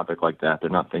big topic like that, they're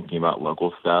not thinking about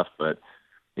local stuff. But,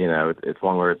 it's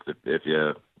one where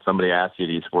if somebody asks you,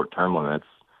 do you support term limits,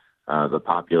 the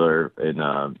popular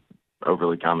and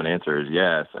overly common answer is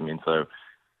yes. I mean, so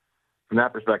from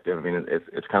that perspective, I mean,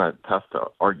 it's kind of tough to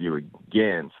argue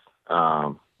against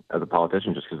as a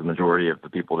politician, just because the majority of the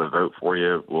people that vote for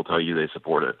you will tell you they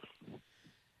support it.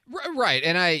 Right,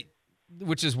 and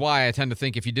which is why I tend to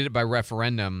think if you did it by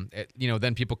referendum,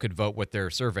 then people could vote what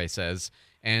their survey says,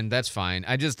 and that's fine.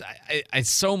 I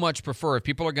so much prefer, if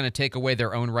people are going to take away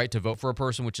their own right to vote for a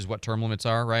person, which is what term limits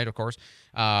are, right, of course,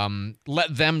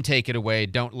 let them take it away.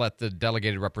 Don't let the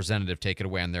delegated representative take it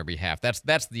away on their behalf.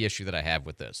 That's the issue that I have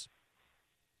with this.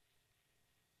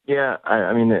 Yeah,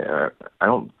 I mean, I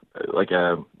don't,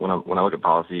 when I look at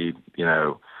policy,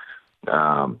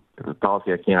 if it's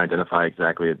policy I can't identify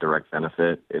exactly a direct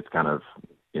benefit, it's kind of,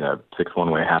 6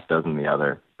 one way, half dozen the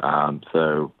other.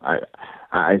 So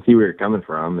I see where you're coming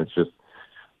from.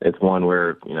 It's one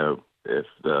where, if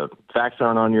the facts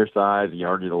aren't on your side, you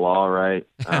argue the law, right?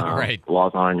 Right. The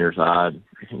law's not on your side.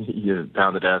 You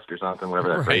pound the desk or something,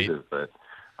 whatever that phrase is. But,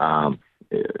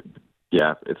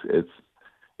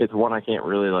 it's one I can't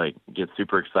really, get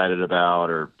super excited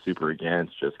about or super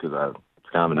against just because it's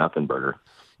kind of a nothing burger.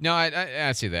 No,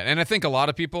 I see that. And I think a lot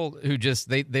of people who just,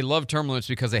 they love term limits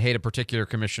because they hate a particular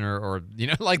commissioner or,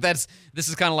 this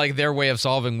is kind of like their way of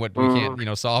solving what we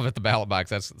can't, solve at the ballot box.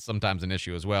 That's sometimes an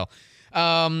issue as well.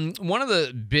 One of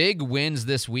the big wins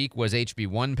this week was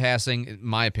HB1 passing, in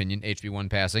my opinion,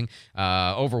 HB1 passing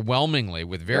overwhelmingly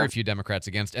with very few Democrats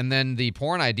against, and then the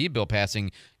porn ID bill passing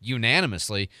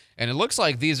unanimously. And it looks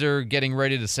like these are getting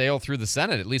ready to sail through the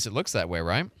Senate. At least it looks that way,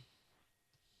 right?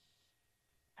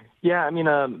 Yeah, I mean,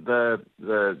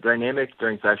 the dynamic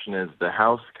during session is the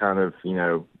House kind of,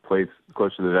 plays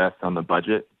close to the vest on the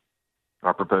budget.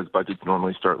 Our proposed budgets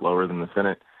normally start lower than the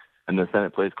Senate, and the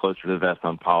Senate plays closer to the vest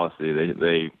on policy.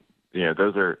 They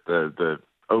those are the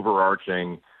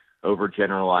overarching,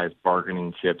 overgeneralized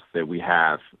bargaining chips that we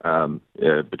have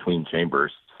between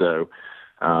chambers. So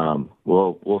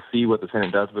we'll see what the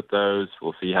Senate does with those.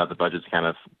 We'll see how the budgets kind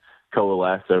of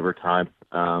coalesce over time.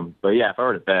 But yeah, if I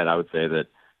were to bet, I would say that.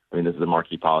 I mean, this is a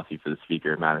marquee policy for the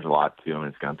Speaker. It matters a lot to him, and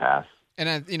it's going to pass. And,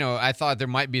 I thought there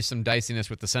might be some diciness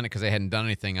with the Senate because they hadn't done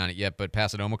anything on it yet, but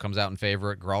Pasadena comes out in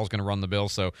favor. Graal's going to run the bill,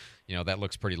 so, that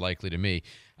looks pretty likely to me.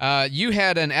 You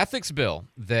had an ethics bill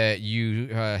that you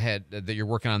that you're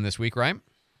working on this week, right?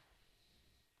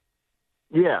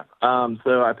 Yeah.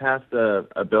 So I passed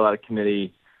a bill out of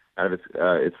committee, out of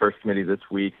its first committee this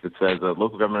week that says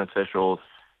local government officials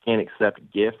can't accept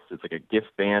gifts. It's like a gift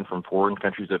ban from foreign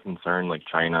countries of concern like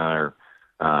China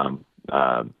or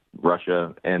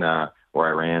Russia and or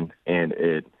Iran. And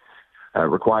it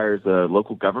requires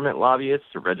local government lobbyists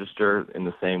to register in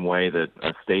the same way that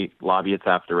state lobbyists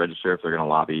have to register if they're going to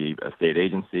lobby a state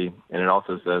agency. And it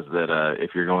also says that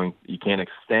if you can't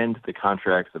extend the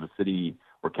contracts of a city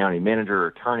or county manager or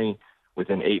attorney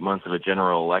within 8 months of a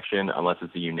general election unless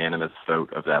it's a unanimous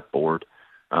vote of that board.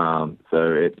 So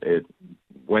it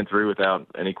went through without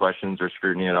any questions or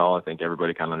scrutiny at all. I think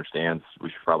everybody kind of understands we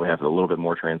should probably have a little bit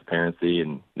more transparency,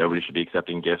 and nobody should be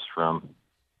accepting gifts from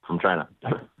China.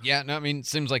 Yeah, no, I mean,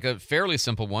 seems like a fairly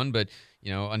simple one, but,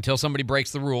 until somebody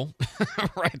breaks the rule,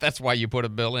 right? That's why you put a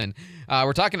bill in.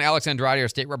 We're talking to Alex Andrade, our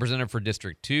state representative for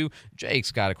District 2.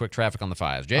 Jake's got a quick traffic on the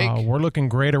 5s. Jake? We're looking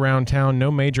great around town. No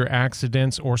major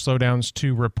accidents or slowdowns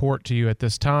to report to you at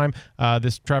this time.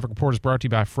 This traffic report is brought to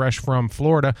you by Fresh from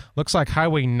Florida. Looks like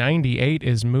Highway 98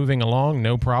 is moving along,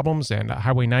 no problems, and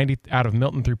Highway 90 out of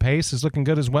Milton through Pace is looking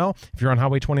good as well. If you're on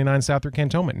Highway 29 south through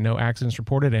Cantonment, no accidents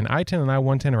reported, and I-10 and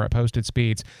I-110 are at posted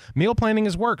speeds. Meal planning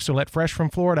is work, so let Fresh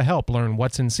from Florida help. Learn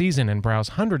what's in season and browse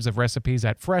hundreds of recipes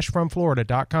at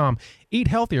freshfromflorida.com. Eat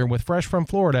healthier with Fresh from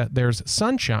Florida. There's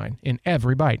sunshine in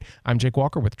every bite. I'm Jake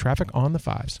Walker with traffic on the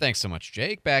 5s. Thanks so much,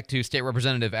 Jake. Back to State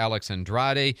Representative Alex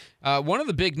Andrade. One of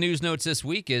the big news notes this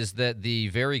week is that the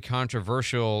very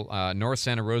controversial North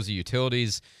Santa Rosa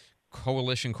Utilities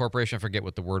Coalition Corporation, I forget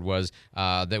what the word was,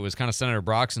 that was kind of Senator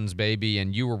Broxton's baby,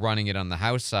 and you were running it on the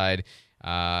House side.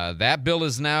 That bill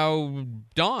is now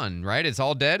done, right? It's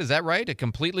all dead. Is that right? It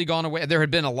completely gone away. There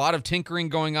had been a lot of tinkering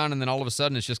going on, and then all of a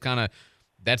sudden it's just kind of,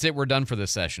 that's it. We're done for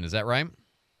this session. Is that right?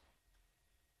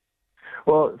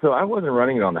 Well, so I wasn't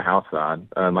running it on the House side.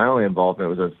 My only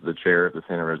involvement was as the chair of the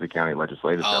Santa Rosa County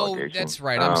Legislative Delegation. Oh, that's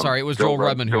right. I'm sorry. It was Joel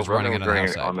Rudman who was running it on the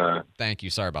House side. Thank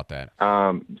you. Sorry about that.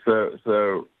 From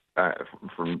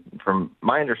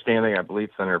my understanding, I believe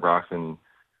Senator Broxton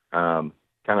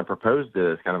kind of proposed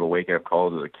it as kind of a wake-up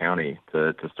call to the county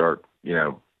to start,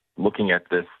 looking at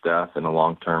this stuff in a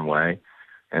long-term way.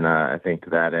 And I think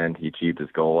to that end, he achieved his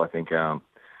goal. I think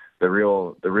the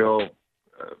real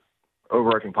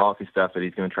overarching policy stuff that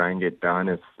he's going to try and get done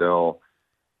is still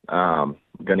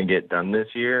going to get done this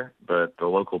year, but the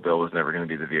local bill was never going to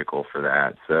be the vehicle for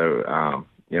that. So,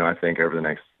 I think over the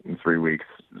next 3 weeks,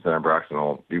 Senator Broxton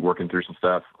will be working through some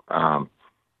stuff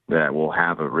that will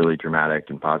have a really dramatic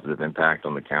and positive impact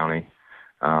on the county.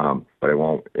 But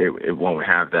it won't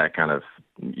have that kind of,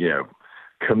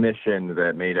 commission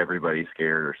that made everybody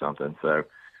scared or something. So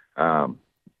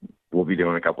we'll be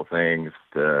doing a couple things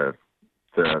to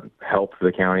help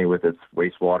the county with its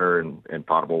wastewater and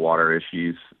potable water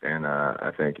issues, and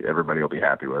I think everybody will be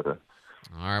happy with it.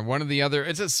 All right, one of the other,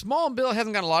 it's a small bill, it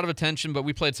hasn't got a lot of attention, but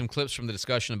we played some clips from the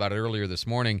discussion about it earlier this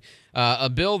morning. A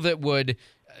bill that would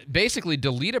basically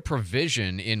delete a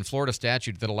provision in Florida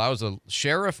statute that allows a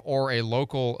sheriff or a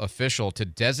local official to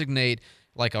designate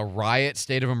like a riot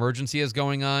state of emergency is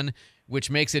going on, which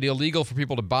makes it illegal for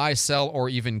people to buy, sell, or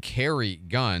even carry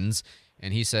guns.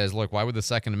 And he says, look, why would the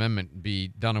Second Amendment be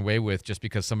done away with just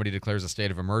because somebody declares a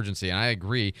state of emergency? And I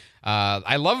agree.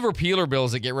 I love repealer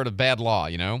bills that get rid of bad law,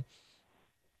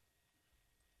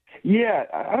 Yeah,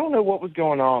 I don't know what was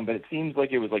going on, but it seems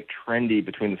like it was like trendy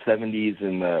between the 70s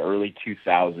and the early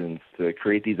 2000s to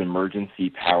create these emergency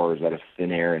powers out of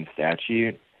thin air and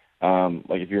statute.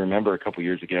 Like if you remember a couple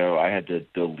years ago, I had to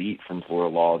delete from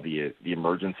Florida law the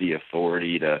emergency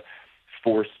authority to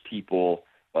force people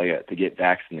to get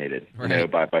vaccinated,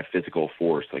 by physical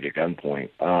force, like at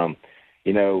gunpoint.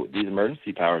 These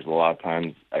emergency powers, a lot of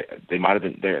times, they might have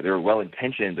been they're well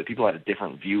intentioned, but people had a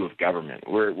different view of government.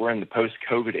 We're in the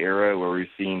post-COVID era where we've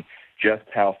seen just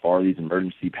how far these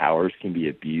emergency powers can be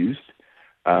abused.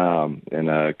 And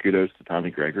kudos to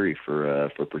Tommy Gregory for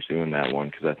pursuing that one,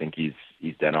 because I think he's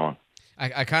dead on.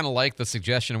 I kind of like the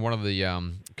suggestion of one of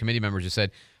the committee members who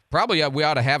said, probably we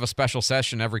ought to have a special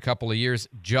session every couple of years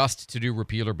just to do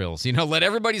repealer bills. Let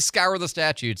everybody scour the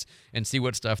statutes and see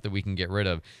what stuff that we can get rid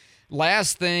of.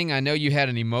 Last thing, I know you had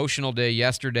an emotional day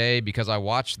yesterday because I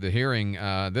watched the hearing.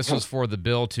 This was for the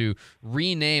bill to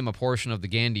rename a portion of the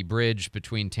Gandy Bridge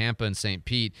between Tampa and St.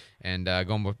 Pete and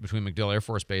going between MacDill Air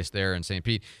Force Base there and St.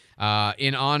 Pete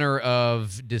in honor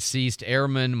of deceased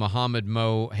Airman Mohammed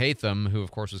Mo Haytham, who,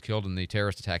 of course, was killed in the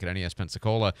terrorist attack at NES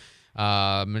Pensacola.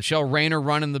 Michelle Rayner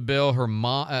running the bill.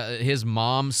 His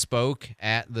mom spoke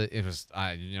at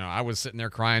I was sitting there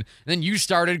crying. And then you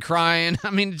started crying.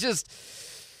 I mean,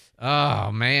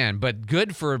 oh, man. But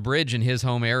good for a bridge in his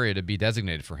home area to be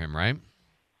designated for him, right?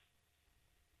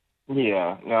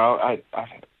 Yeah. No,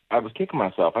 I was kicking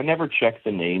myself. I never check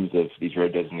the names of these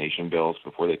road designation bills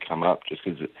before they come up, just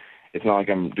because it's not like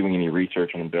I'm doing any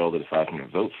research on a bill to decide I'm going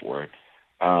to vote for it.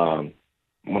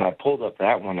 When I pulled up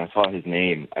that one, I saw his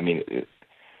name. I mean,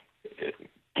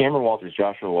 Cameron Walters,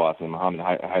 Joshua Watson, Muhammad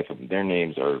Haitham, their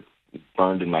names are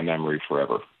burned in my memory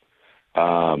forever.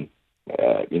 I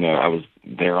was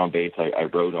there on base. I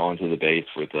rode onto the base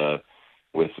with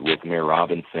Mayor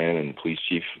Robinson and police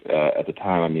chief at the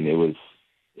time. I mean, it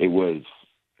was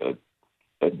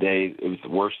a day. It was the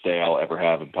worst day I'll ever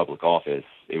have in public office.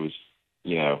 It was,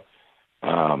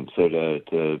 so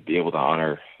to be able to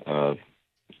honor,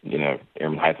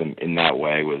 Airman Haitham in that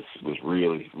way was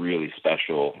really, really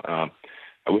special.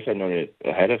 I wish I'd known it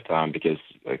ahead of time because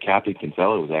Captain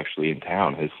Kinsella was actually in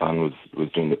town. His son was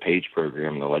doing the PAGE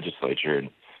program in the legislature, and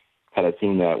had I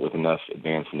seen that with enough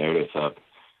advance notice,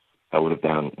 I would have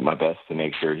done my best to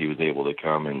make sure he was able to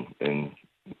come and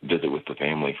visit with the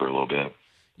family for a little bit.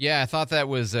 Yeah, I thought that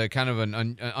was kind of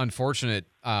an unfortunate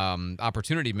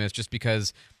opportunity miss, just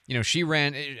because she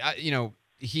ran.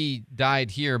 He died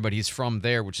here, but he's from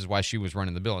there, which is why she was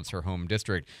running the bill. It's her home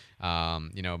district. But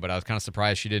I was kind of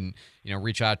surprised she didn't,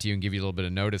 reach out to you and give you a little bit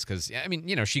of notice, because,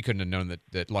 she couldn't have known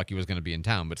that Lucky was going to be in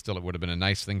town, but still it would have been a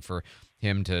nice thing for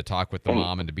him to talk with the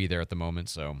mom and to be there at the moment.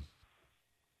 So.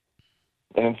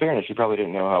 And in fairness, she probably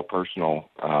didn't know how personal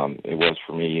it was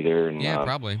for me either. And, yeah,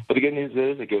 probably. But the good news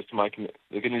is it goes to my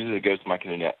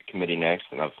committee next,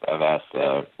 and I've asked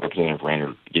Representative Rainer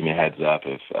to give me a heads up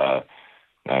if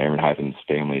Airman Haitham's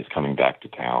family is coming back to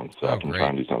town, so I can try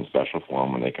and do something special for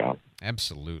them when they come.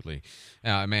 Absolutely.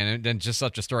 Man, and just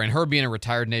such a story. And her being a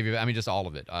retired Navy, just all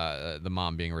of it. The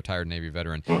mom being a retired Navy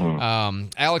veteran. Mm-hmm.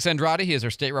 Alex Andrade, he is our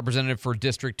state representative for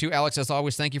District 2. Alex, as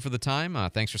always, thank you for the time.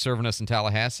 Thanks for serving us in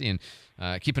Tallahassee and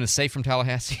keeping us safe from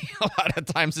Tallahassee. A lot of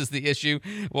times is the issue.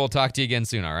 We'll talk to you again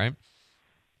soon, all right?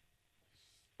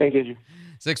 Thank you.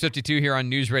 6:52 here on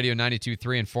News Radio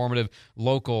 92.3, informative,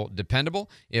 local, dependable.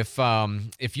 If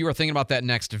you are thinking about that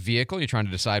next vehicle, you're trying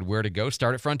to decide where to go,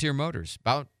 start at Frontier Motors.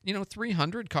 About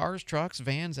 300 cars, trucks,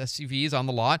 vans, SUVs on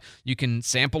the lot. You can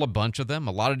sample a bunch of them,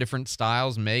 a lot of different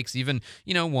styles, makes, even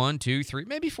 1, 2, 3,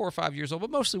 maybe 4 or 5 years old,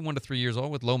 but mostly 1 to 3 years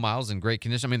old with low miles and great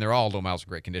condition. They're all low miles and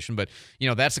great condition, but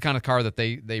that's the kind of car that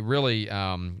they really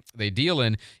they deal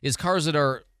in, is cars that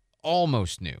are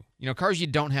almost new. Cars you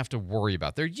don't have to worry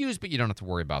about. They're used, but you don't have to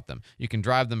worry about them. You can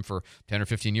drive them for 10 or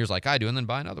 15 years like I do and then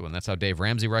buy another one. That's how Dave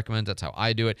Ramsey recommends. That's how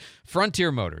I do it.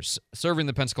 Frontier Motors, serving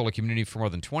the Pensacola community for more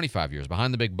than 25 years.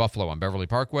 Behind the Big Buffalo on Beverly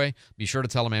Parkway. Be sure to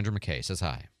tell them Andrew McKay says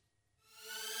hi.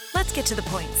 Let's get to the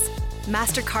points.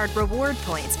 MasterCard reward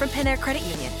points from Penn Air Credit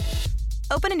Union.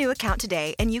 Open a new account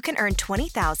today and you can earn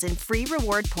 20,000 free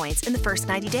reward points in the first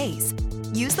 90 days.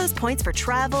 Use those points for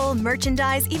travel,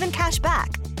 merchandise, even cash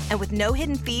back. And with no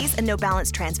hidden fees and no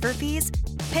balance transfer fees,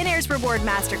 Penn Air's Reward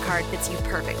MasterCard fits you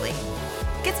perfectly.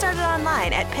 Get started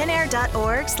online at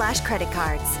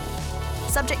pennair.org/creditcards.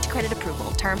 Subject to credit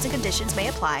approval. Terms and conditions may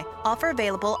apply. Offer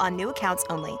available on new accounts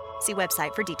only. See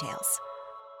website for details.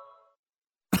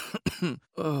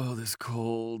 Oh, this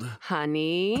cold.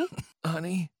 Honey?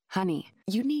 Honey? Honey,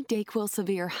 you need DayQuil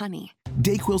Severe Honey.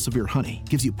 DayQuil Severe Honey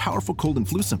gives you powerful cold and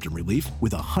flu symptom relief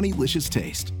with a honeylicious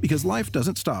taste, because life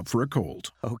doesn't stop for a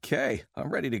cold. Okay, I'm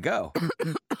ready to go.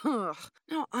 Now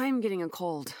I'm getting a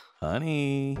cold.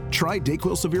 Honey. Try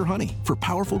DayQuil Severe Honey for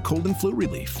powerful cold and flu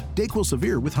relief. DayQuil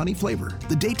Severe with honey flavor.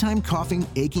 The daytime coughing,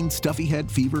 aching, stuffy head,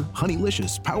 fever,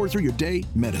 honeylicious, power through your day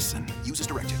medicine. Use as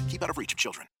directed. Keep out of reach of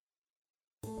children.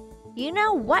 You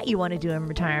know what you want to do in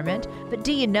retirement, but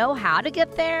do you know how to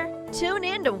get there? Tune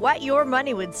in to What Your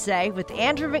Money Would Say with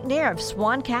Andrew McNair of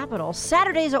Swan Capital,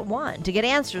 Saturdays at 1, to get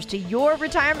answers to your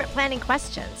retirement planning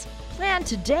questions. Plan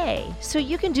today so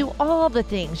you can do all the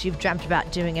things you've dreamt about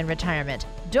doing in retirement.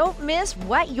 Don't miss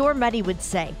What Your Money Would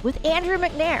Say with Andrew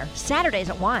McNair, Saturdays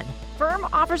at 1. Firm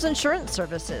offers insurance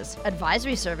services.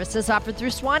 Advisory services offered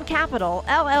through Swan Capital,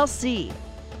 LLC.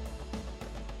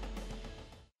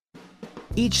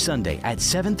 Each Sunday at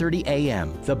 7:30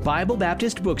 a.m., the Bible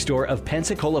Baptist Bookstore of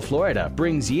Pensacola, Florida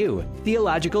brings you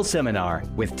Theological Seminar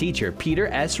with teacher Peter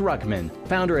S. Ruckman,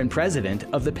 founder and president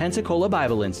of the Pensacola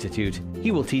Bible Institute.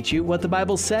 He will teach you what the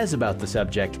Bible says about the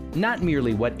subject, not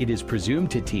merely what it is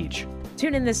presumed to teach.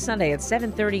 Tune in this Sunday at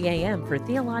 7:30 a.m. for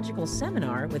Theological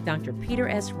Seminar with Dr. Peter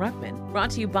S. Ruckman, brought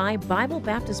to you by Bible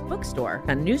Baptist Bookstore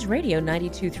on News Radio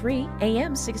 92.3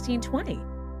 AM 1620.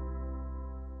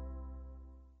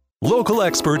 Local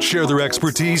experts share their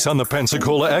expertise on the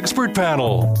Pensacola Expert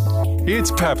Panel. It's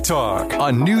Pep Talk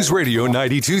on News Radio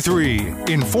 92.3.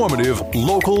 Informative,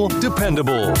 local,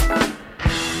 dependable.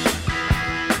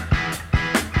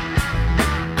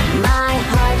 My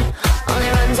heart only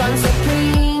runs on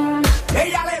Supreme.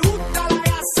 Ella le gusta la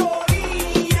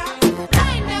gasolina.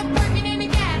 Kind of working in a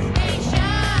gas station.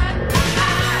 I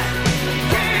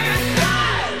can't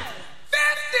drive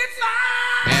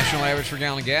 55. national average for a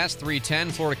gallon of gas,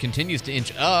 $3.10. Florida continues to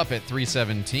inch up at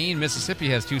 $3.17. Mississippi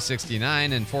has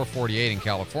 $2.69 and $4.48 in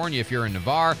California. If you're in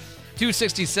Navarre,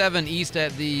 $2.67 east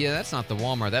at the, that's not the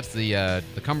Walmart, that's the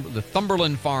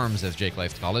Thumberland Farms, as Jake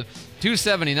likes to call it.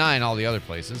 $2.79 all the other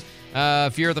places.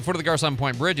 If you're at the foot of the Garcon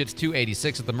Point Bridge, it's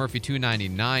 $2.86 at the Murphy,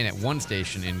 $2.99 at one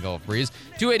station in Gulf Breeze,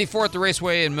 $2.84 at the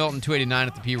Raceway in Milton, $2.89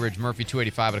 at the Pea Ridge Murphy,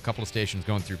 $2.85 at a couple of stations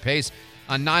going through Pace.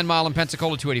 On 9 Mile in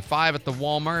Pensacola, $2.85 at the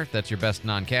Walmart. That's your best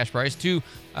non-cash price.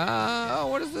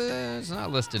 What is this? It's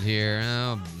not listed here.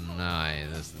 Oh, no,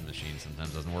 this machine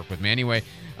sometimes doesn't work with me. Anyway,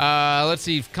 let's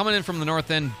see. Coming in from the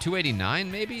north end, $2.89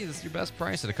 maybe is your best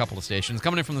price at a couple of stations.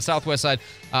 Coming in from the southwest side,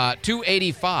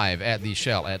 $2.85 at the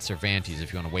Shell at Cervantes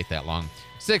if you want to wait that long.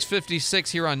 6:56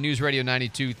 here on News Radio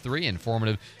 92.3,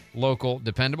 informative, local,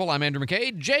 dependable. I'm Andrew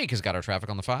McKay. Jake has got our traffic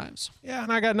on the 5s. Yeah,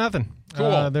 and I got nothing.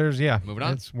 Cool. Moving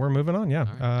on. We're moving on, yeah.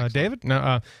 Right, David?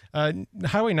 No,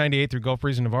 Highway 98 through Gulf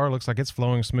Breeze and Navarre looks like it's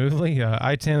flowing smoothly.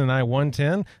 I-10 and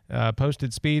I-110,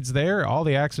 posted speeds there. All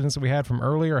the accidents that we had from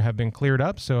earlier have been cleared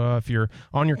up. So if you're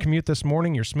on your commute this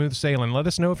morning, you're smooth sailing. Let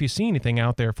us know if you see anything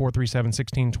out there,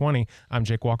 437-1620. I'm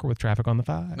Jake Walker with traffic on the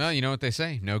 5. Well, you know what they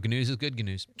say. No good news is good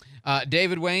news.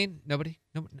 David Wayne? Nobody?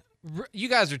 You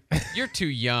guys you're too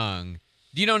young.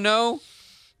 Do you know?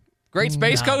 Great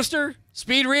Space Coaster?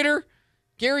 Speed Reader?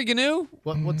 Gary Gnu?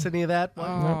 What's any of that?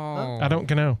 I don't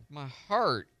know. My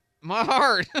heart.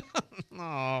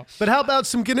 Oh. But how about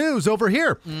some GNUs over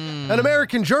here? An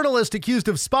American journalist accused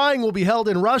of spying will be held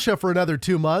in Russia for another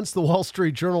 2 months. The Wall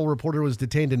Street Journal reporter was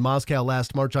detained in Moscow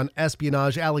last March on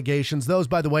espionage allegations. Those,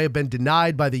 by the way, have been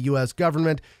denied by the U.S.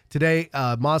 government. Today,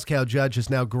 a Moscow judge has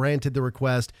now granted the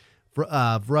request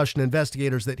of Russian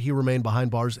investigators that he remain behind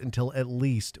bars until at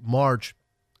least March.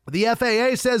 The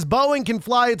FAA says Boeing can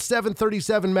fly its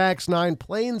 737 MAX 9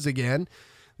 planes again.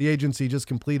 The agency just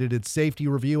completed its safety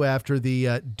review after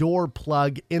the door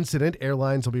plug incident.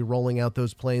 Airlines will be rolling out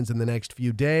those planes in the next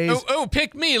few days.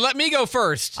 Pick me. Let me go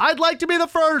first. I'd like to be the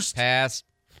first. Pass.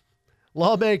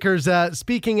 Lawmakers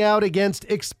speaking out against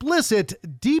explicit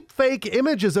deepfake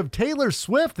images of Taylor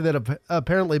Swift that have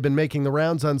apparently been making the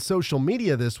rounds on social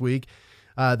media this week.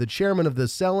 The chairman of the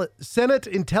Senate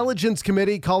Intelligence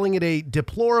Committee calling it a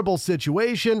deplorable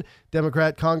situation.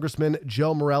 Democrat Congressman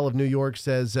Joe Morell of New York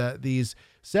says these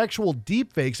sexual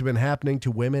deepfakes have been happening to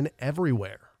women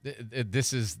everywhere.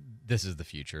 This is the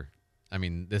future. I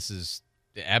mean, this is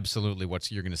absolutely what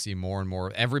you're going to see more and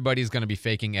more. Everybody's going to be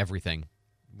faking everything,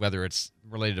 whether it's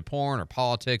related to porn or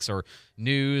politics or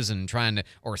news and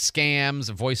or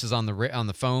scams, voices on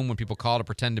the phone when people call to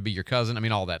pretend to be your cousin. I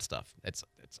mean, all that stuff. It's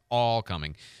all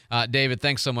coming. David,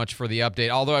 thanks so much for the update.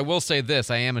 Although I will say this,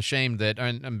 I am ashamed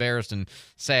and embarrassed and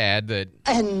sad that...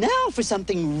 And now for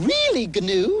something really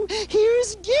GNU,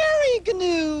 here's Gary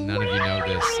GNU. None of you know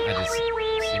this.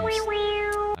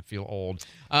 I feel old.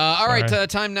 All right,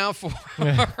 time now for...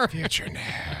 Future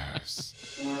News.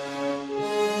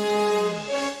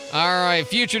 All right,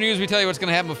 future news. We tell you what's going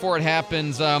to happen before it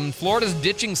happens. Florida's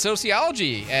ditching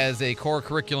sociology as a core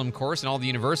curriculum course in all the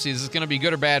universities. Is this going to be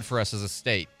good or bad for us as a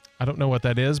state? I don't know what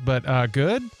that is, but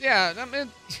good? Yeah, I mean,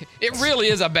 it really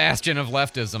is a bastion of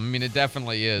leftism. I mean, it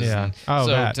definitely is. Yeah.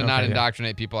 To not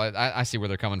indoctrinate people, I see where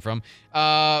they're coming from.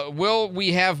 Will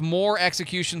we have more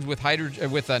executions with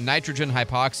nitrogen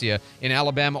hypoxia in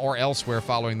Alabama or elsewhere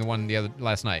following the one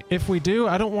last night? If we do,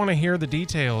 I don't want to hear the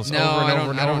details over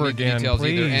and over again. Details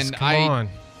Please, either. And come on.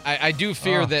 I do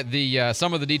fear that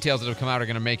some of the details that have come out are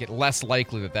going to make it less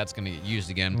likely that that's going to get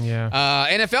used again. Yeah.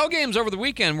 NFL games over the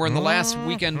weekend. We're in the last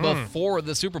weekend before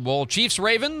the Super Bowl.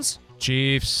 Chiefs-Ravens?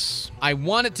 Chiefs. I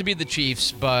want it to be the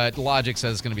Chiefs, but logic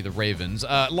says it's going to be the Ravens.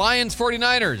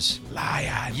 Lions-49ers?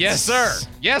 Lions. Yes, sir.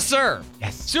 Yes, sir.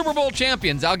 Yes. Super Bowl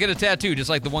champions. I'll get a tattoo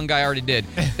just like the one guy already did.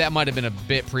 That might have been a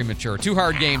bit premature. 2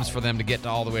 hard games for them to get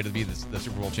all the way to be the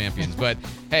Super Bowl champions. But,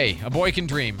 hey, a boy can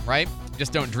dream, right?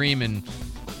 Just don't dream in...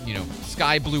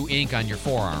 sky blue ink on your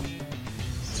forearm.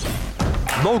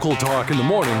 Local talk in the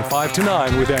morning, 5 to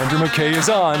 9 with Andrew McKay is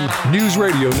on News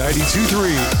Radio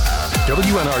 92.3.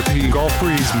 WNRP Gulf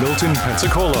Breeze, Milton,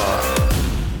 Pensacola.